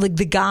like called like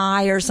The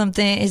Guy or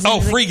something.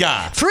 Free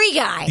Guy. Free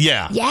Guy.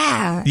 Yeah.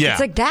 Yeah. It's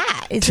like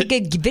that. It's like a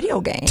video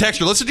game.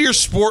 Texture, listen to your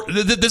sport.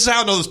 This is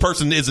how I know this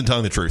person isn't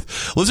telling the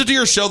truth. Listen to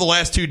your show the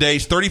last 2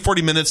 days, 30,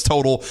 40 minutes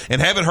total,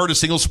 and haven't heard a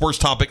single sports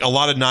topic, a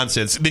lot of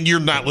nonsense. Then you're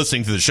not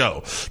listening to the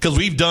show. Because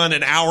we've done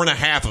an hour and a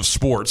half of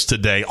sports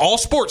today. All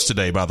sports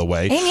today, by the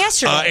way. And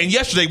yesterday. And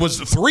yesterday was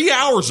 3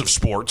 hours of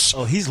sports.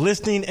 Oh, he's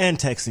listening and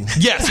texting.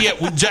 Yes, yeah.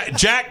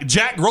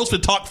 Jack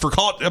Grossman talked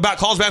about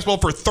college basketball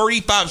for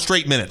 35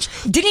 straight minutes.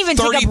 Didn't even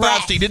take a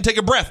breath. He didn't take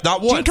a breath,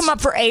 not once. Didn't come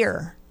up for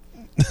air.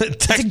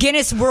 It's a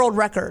Guinness World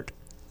Record.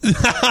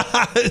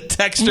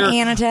 Texter.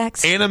 Anna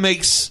text. Anna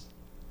makes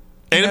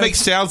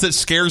sounds that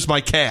scares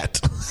my cat.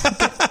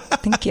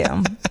 Thank you.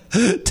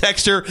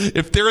 Texter,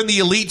 if they're in the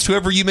elites,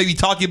 whoever you may be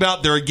talking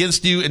about, they're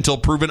against you until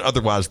proven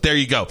otherwise. There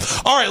you go.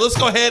 All right, let's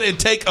go ahead and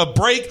take a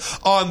break.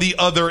 On the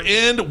other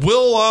end,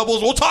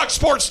 we'll talk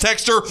sports,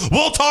 Texter.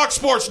 We'll talk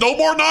sports. No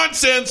more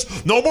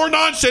nonsense. No more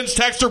nonsense,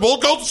 Texter. We'll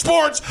go to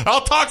sports.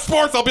 I'll talk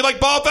sports. I'll be like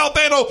Bob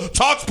Albano.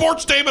 Talk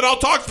sports, damn it. I'll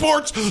talk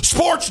sports.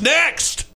 Sports next.